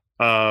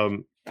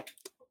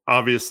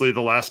 Obviously,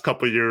 the last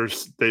couple of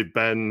years,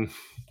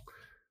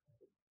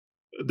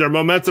 their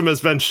momentum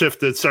has been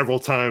shifted several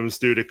times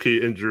due to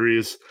key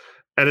injuries.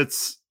 And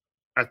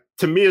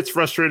to me, it's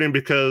frustrating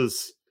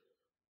because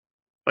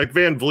like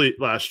Van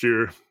Vliet last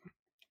year,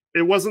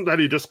 it wasn't that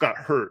he just got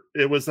hurt.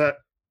 It was that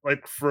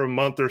like for a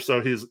month or so,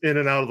 he's in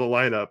and out of the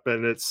lineup,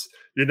 and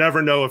you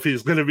never know if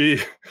he's going to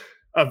be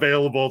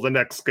available the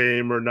next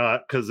game or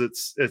not, because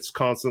it's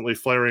constantly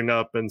flaring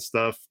up and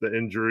stuff, the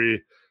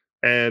injury.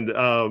 And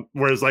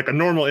whereas like a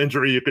normal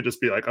injury, you could just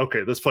be like,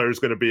 okay, this player is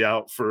going to be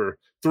out for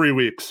 3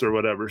 weeks or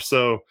whatever.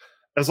 So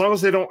as long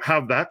as they don't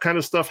have that kind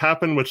of stuff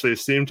happen, which they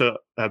seem to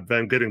have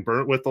been getting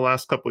burnt with the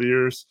last couple of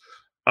years,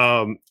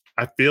 I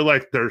feel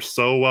like they're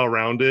so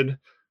well-rounded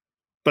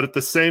But at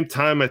the same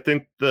time, I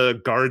think the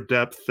guard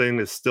depth thing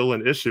is still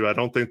an issue. I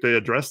don't think they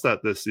addressed that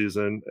this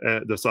season,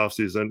 this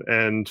offseason.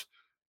 And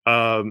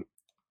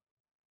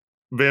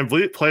Van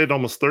Vliet played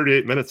almost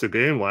 38 minutes a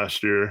game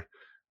last year,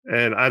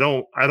 and I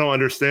don't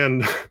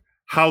understand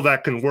how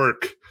that can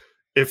work.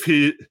 If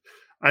he,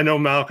 I know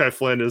Malachi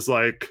Flynn is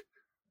like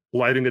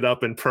lighting it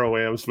up in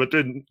pro-ams, but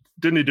didn't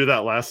he do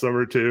that last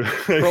summer too?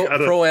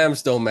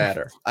 Pro-ams don't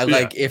matter.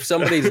 Like if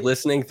somebody's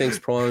listening thinks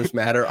pro-ams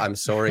matter, I'm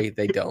sorry,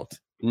 they don't.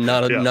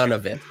 None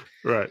of it.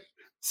 Right.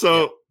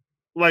 So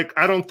like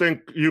I don't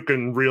think you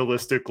can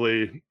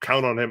realistically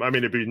count on him. I mean,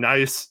 it'd be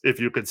nice if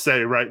you could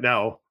say right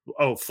now,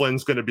 oh,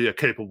 Flynn's going to be a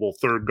capable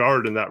third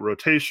guard in that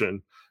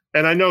rotation.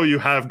 And I know you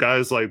have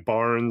guys like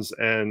Barnes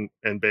and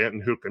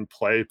Banton who can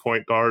play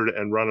point guard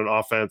and run an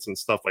offense and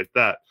stuff like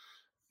that.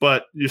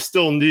 But you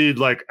still need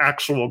like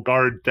actual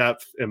guard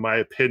depth, in my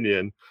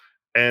opinion.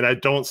 And I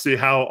don't see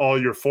how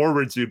all your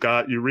forwards you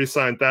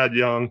re-signed Thad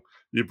Young,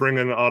 you bring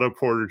in Otto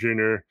Porter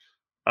Jr.,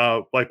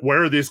 like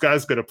where are these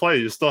guys going to play?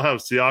 You still have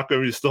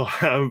Siakam, you still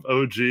have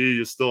OG,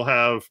 you still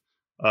have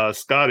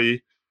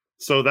Scotty.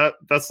 So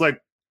that's like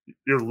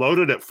you're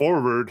loaded at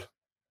forward,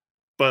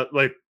 but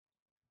like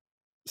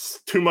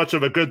too much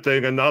of a good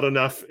thing and not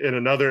enough in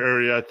another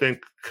area, I think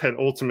can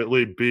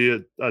ultimately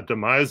be a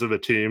demise of a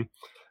team.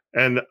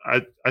 And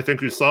I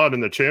think you saw it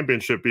in the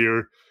championship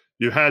year.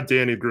 You had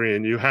Danny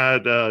Green, you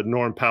had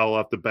Norm Powell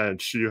off the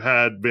bench, you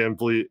had Van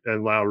Vliet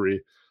and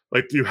Lowry.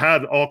 Like you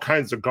had all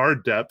kinds of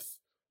guard depth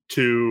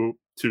to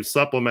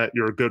supplement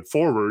your good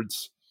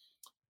forwards.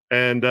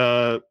 And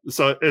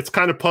so it's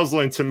kind of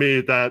puzzling to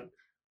me that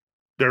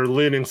they're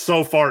leaning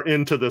so far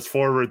into this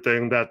forward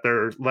thing that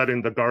they're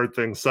letting the guard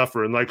thing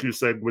suffer. And like you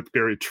said, with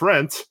Gary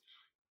Trent,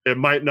 it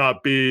might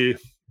not be,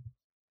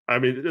 I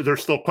mean,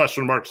 there's still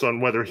question marks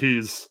on whether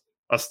he's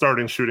a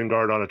starting shooting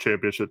guard on a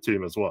championship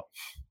team as well.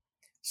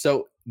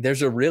 So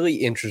there's a really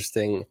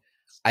interesting,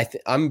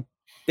 I'm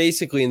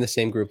basically in the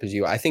same group as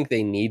you. I think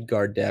they need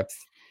guard depth.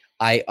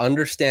 I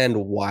understand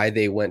why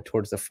they went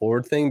towards the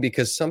forward thing,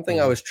 because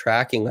something I was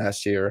tracking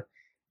last year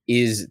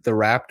is the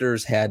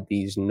Raptors had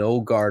these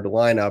no guard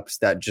lineups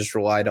that just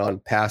relied on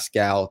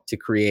Pascal to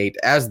create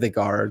as the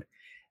guard.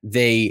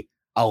 They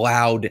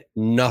allowed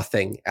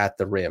nothing at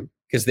the rim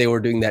because they were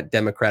doing that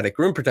democratic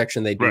rim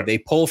protection they do. Right. They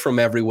pull from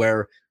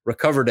everywhere,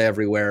 recover to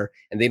everywhere,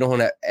 and they don't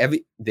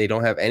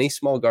have any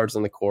small guards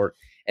on the court.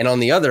 And on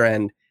the other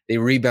end, they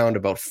rebound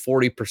about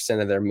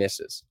 40% of their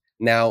misses.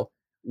 Now,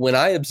 when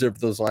I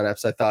observed those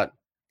lineups, I thought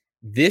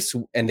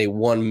and they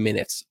won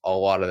minutes, a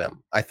lot of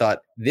them. I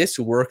thought this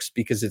works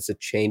because it's a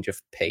change of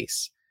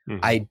pace. Mm-hmm.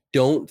 I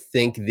don't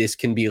think this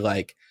can be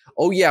like,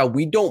 oh yeah,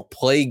 we don't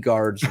play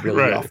guards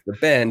really right. off the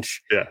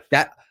bench. Yeah.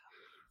 That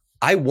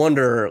I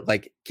wonder,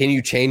 like, can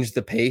you change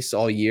the pace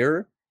all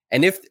year?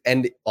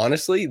 And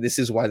honestly, this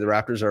is why the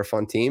Raptors are a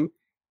fun team.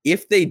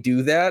 If they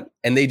do that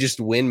and they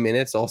just win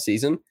minutes all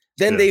season,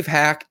 then they've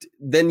hacked.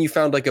 Then you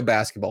found like a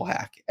basketball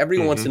hack. Every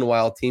once in a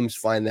while, teams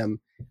find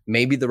them.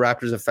 Maybe the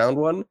Raptors have found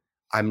one.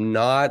 I'm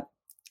not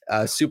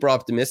super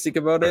optimistic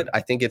about it. I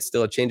think it's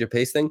still a change of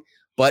pace thing.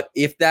 But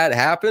if that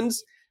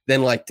happens,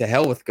 then like to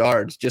hell with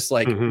guards. Just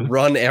like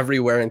run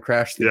everywhere and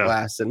crash the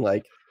glass. And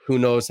like, who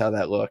knows how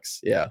that looks.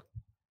 Yeah.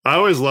 I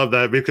always love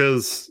that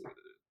because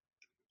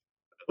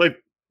like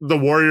the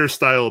Warrior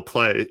style of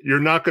play, you're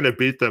not going to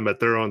beat them at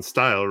their own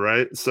style,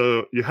 right?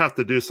 So you have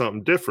to do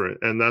something different.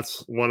 And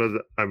that's one of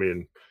the, I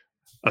mean,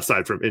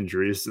 aside from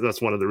injuries,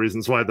 that's one of the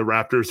reasons why the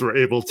Raptors were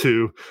able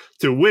to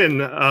win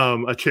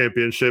a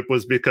championship,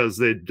 was because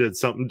they did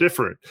something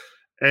different.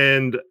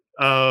 And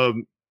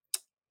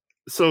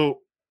so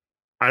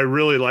I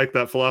really like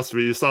that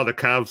philosophy. You saw the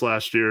Cavs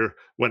last year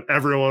when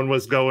everyone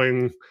was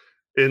going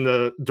in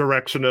the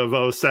direction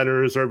of,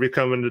 centers are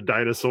becoming a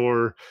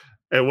dinosaur.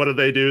 And what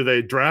do?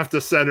 They draft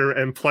a center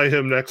and play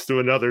him next to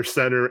another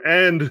center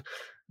and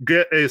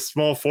get a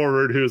small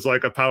forward who's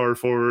like a power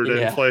forward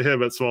and play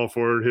him at small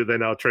forward, who they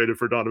now traded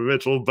for Donovan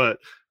Mitchell. But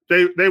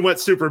they went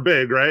super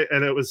big, right?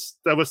 And that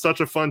was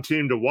such a fun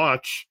team to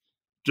watch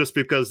just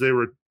because they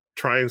were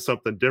trying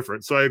something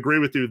different. So I agree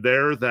with you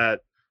there that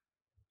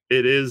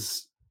it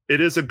is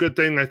a good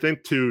thing, I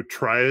think, to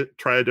try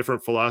a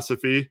different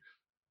philosophy.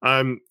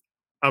 I'm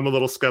a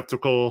little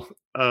skeptical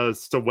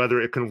as to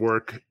whether it can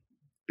work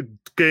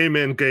game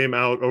in, game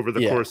out over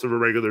the course of a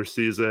regular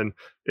season,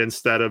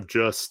 instead of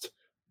just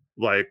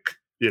like,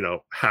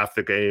 half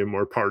the game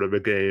or part of a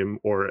game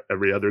or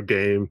every other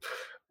game.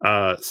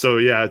 So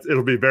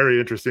it'll be very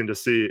interesting to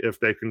see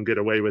if they can get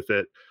away with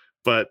it.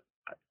 But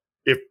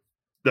if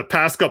the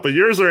past couple of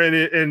years are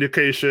any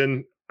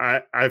indication,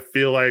 I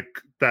feel like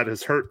that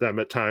has hurt them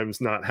at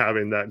times, not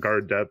having that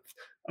guard depth.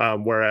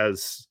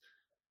 Whereas,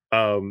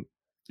 even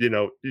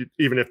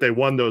if they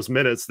won those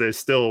minutes, they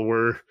still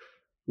were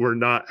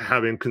not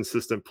having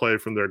consistent play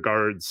from their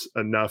guards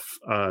enough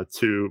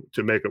to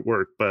make it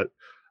work. But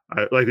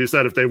like you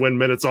said, if they win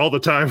minutes all the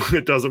time,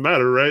 it doesn't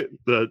matter, right?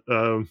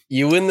 That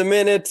you win the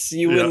minutes,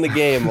 you win the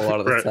game a lot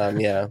of the Right. time.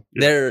 Yeah.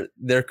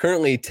 They're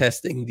currently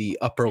testing the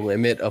upper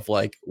limit of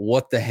like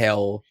what the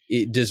hell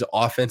does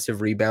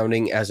offensive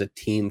rebounding as a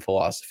team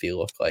philosophy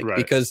look like? Right.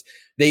 Because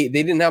they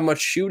didn't have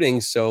much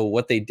shooting, so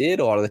what they did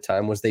a lot of the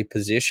time was they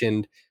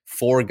positioned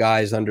 4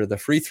 guys under the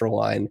free throw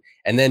line,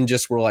 and then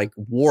just were like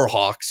war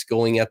hawks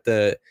going at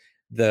the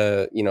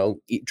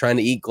trying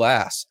to eat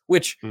glass,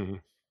 which. Mm-hmm.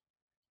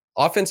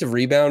 Offensive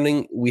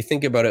rebounding, we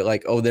think about it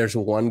like, oh, there's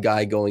one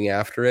guy going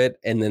after it,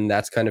 and then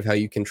that's kind of how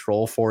you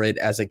control for it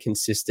as a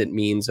consistent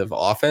means of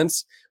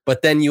offense.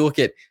 But then you look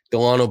at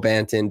Delano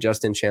Banton,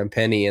 Justin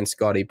Champagnie, and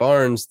Scotty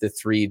Barnes, the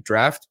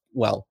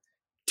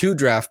 2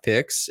 draft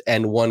picks,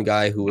 and one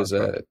guy who was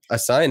a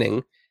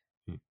signing.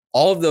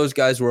 All of those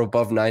guys were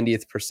above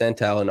 90th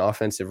percentile in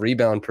offensive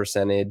rebound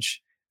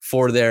percentage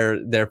for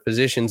their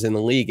positions in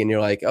the league. And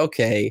you're like,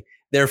 okay,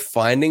 they're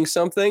finding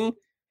something.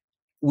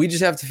 We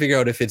just have to figure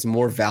out if it's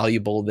more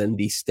valuable than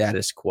the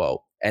status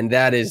quo, and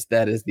that is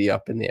the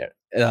up in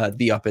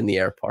the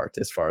air part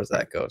as far as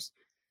that goes.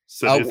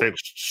 So, do you think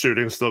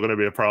shooting's still going to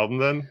be a problem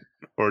then,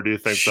 or do you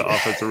think the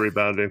offensive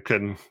rebounding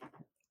can?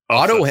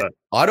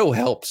 Otto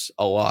helps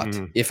a lot.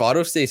 If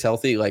Otto stays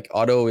healthy, like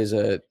Otto is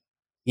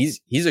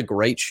he's a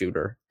great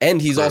shooter,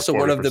 and he's also 40%.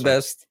 One of the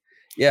best.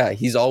 Yeah,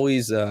 he's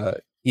always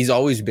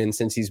been,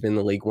 since he's been in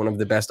the league, one of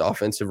the best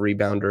offensive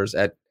rebounders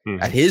at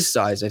his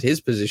size, at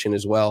his position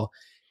as well.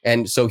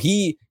 And so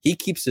he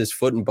keeps his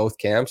foot in both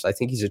camps. I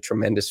think he's a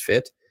tremendous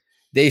fit.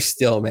 They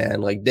still,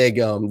 man, like they're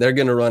going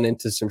to run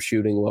into some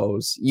shooting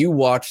woes. You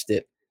watched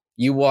it.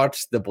 You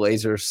watched the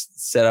Blazers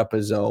set up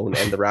a zone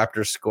and the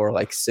Raptors score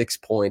like 6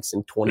 points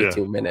in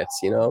 22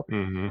 minutes,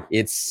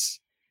 It's,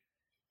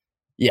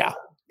 yeah.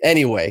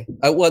 Anyway,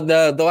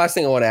 the last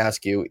thing I want to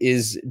ask you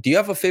is, do you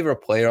have a favorite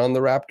player on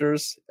the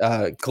Raptors?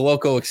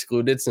 Koloko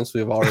excluded, since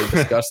we've already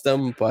discussed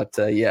them, but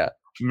yeah.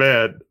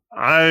 Man,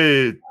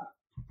 I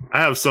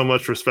have so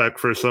much respect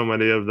for so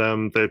many of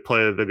them. They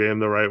play the game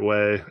the right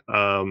way.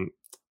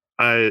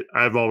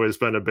 I've always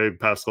been a big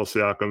Pascal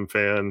Siakam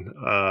fan.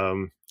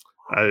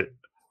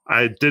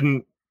 I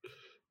didn't,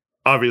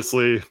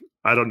 obviously,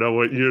 I don't know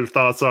what your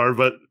thoughts are,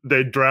 but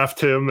they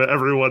draft him.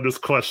 Everyone is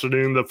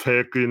questioning the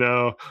pick,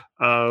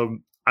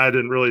 I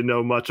didn't really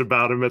know much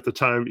about him at the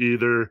time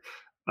either.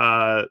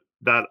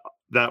 That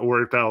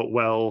worked out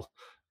well.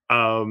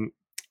 And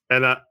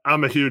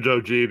I'm a huge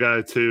OG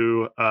guy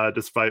too,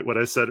 despite what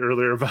I said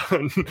earlier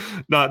about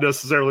not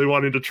necessarily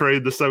wanting to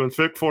trade the 7th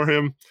pick for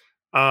him.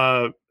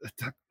 I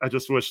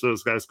just wish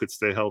those guys could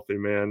stay healthy,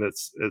 man.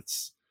 It's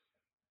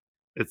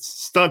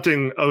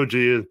stunting OG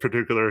in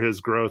particular,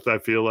 his growth, I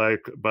feel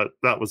like, but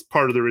that was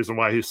part of the reason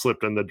why he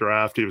slipped in the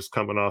draft. He was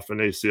coming off an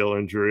ACL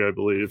injury, I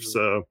believe.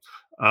 So,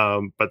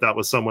 but that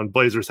was someone.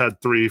 Blazers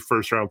had 3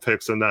 first-round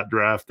picks in that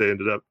draft. They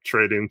ended up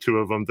trading 2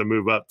 of them to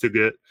move up to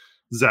get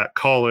Zach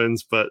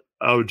Collins, but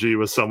OG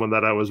was someone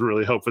that I was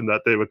really hoping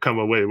that they would come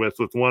away with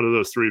one of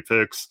those 3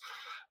 picks.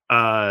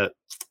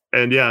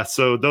 And yeah,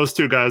 so those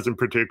 2 guys in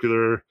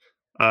particular,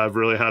 I've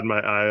really had my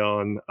eye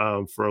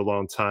on for a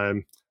long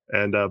time.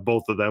 And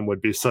both of them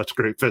would be such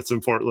great fits in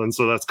Portland.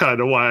 So that's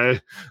kind of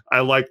why I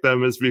like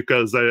them, is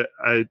because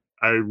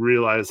I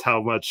realize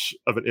how much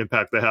of an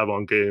impact they have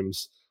on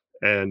games,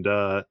 and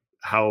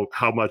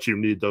how much you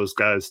need those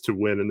guys to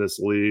win in this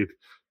league,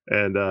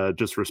 and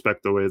just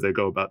respect the way they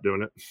go about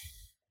doing it.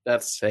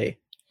 That's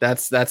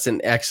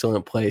an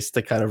excellent place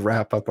to kind of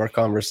wrap up our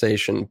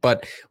conversation,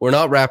 but we're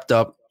not wrapped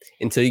up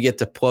until you get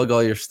to plug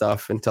all your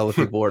stuff and tell the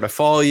people where to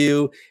follow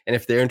you. And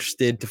if they're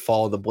interested to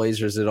follow the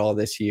Blazers at all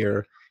this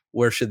year,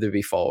 where should they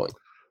be following?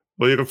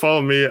 Well, you can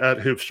follow me at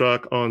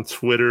Hoopshock on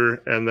Twitter,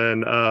 and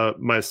then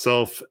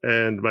myself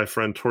and my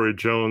friend Tori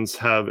Jones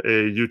have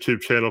a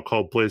YouTube channel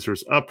called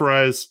Blazers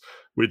Uprise.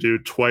 We do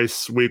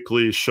twice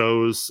weekly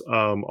shows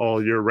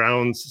all year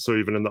round, so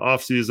even in the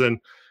off season.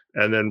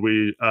 And then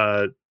we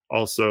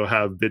also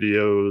have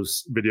video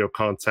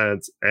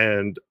content,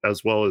 and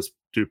as well as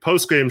do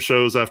post-game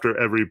shows after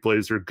every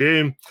Blazer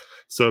game.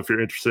 So if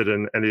you're interested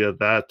in any of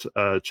that,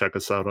 check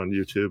us out on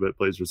YouTube at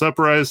Blazers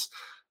Uprise.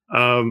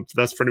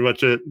 That's pretty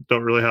much it.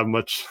 Don't really have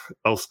much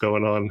else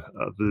going on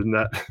other than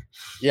that.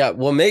 Yeah,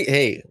 well,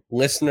 hey,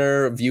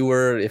 listener,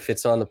 viewer, if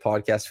it's on the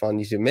podcast on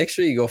YouTube, make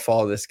sure you go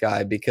follow this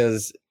guy,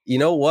 because you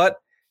know what?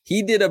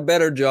 He did a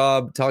better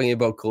job talking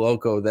about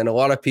Koloko than a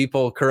lot of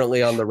people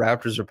currently on the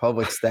Raptors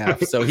Republic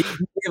staff. So he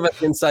gave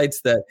us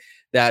insights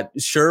that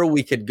sure,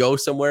 we could go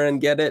somewhere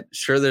and get it.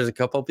 Sure, there's a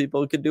couple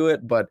people who could do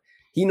it, but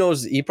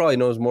he probably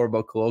knows more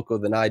about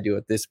Koloko than I do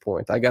at this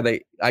point. I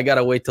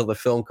gotta wait till the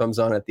film comes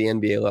on at the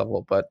NBA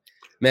level. But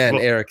man,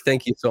 well, Eric,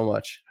 thank you so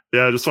much.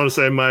 Yeah, I just want to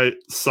say my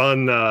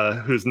son,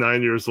 who's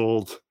 9 years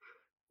old,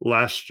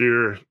 last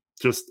year,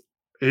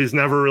 he's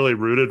never really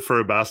rooted for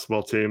a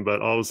basketball team,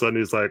 but all of a sudden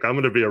he's like, I'm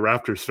going to be a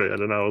Raptors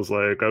fan. And I was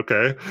like,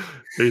 okay.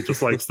 He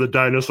just likes the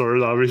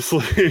dinosaurs,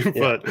 obviously.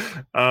 Yeah.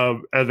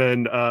 But, and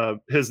then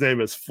his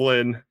name is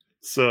Flynn.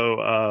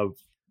 So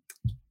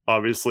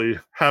obviously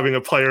having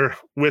a player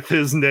with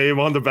his name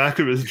on the back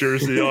of his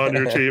jersey on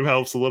your team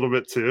helps a little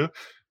bit too.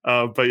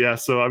 But yeah,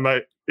 so I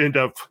might end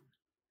up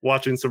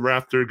watching some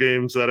Raptor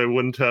games that I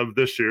wouldn't have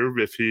this year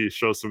if he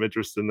shows some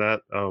interest in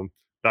that.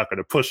 Not going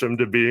to push him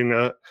to being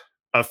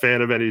a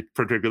fan of any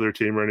particular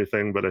team or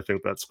anything, but I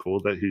think that's cool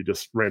that he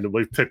just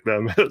randomly picked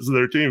them as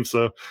their team.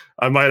 So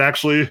I might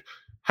actually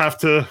have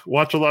to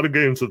watch a lot of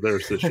games of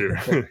theirs this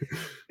year.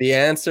 The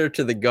answer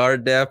to the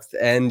guard depth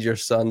and your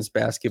son's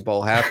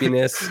basketball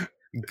happiness.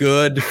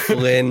 Good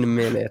Flynn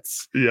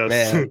minutes. Yes.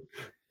 Man.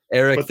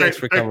 Eric, thanks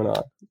for coming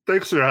on.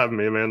 Thanks for having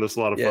me, man. This is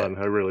a lot of fun.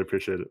 I really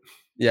appreciate it.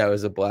 Yeah, it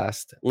was a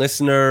blast.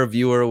 Listener,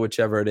 viewer,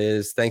 whichever it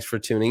is, thanks for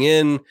tuning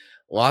in.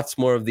 Lots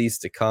more of these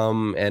to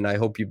come, and I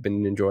hope you've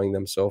been enjoying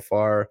them so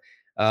far.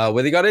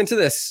 Whether you got into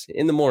this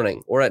in the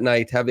morning or at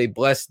night, have a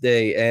blessed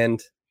day,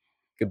 and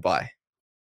goodbye.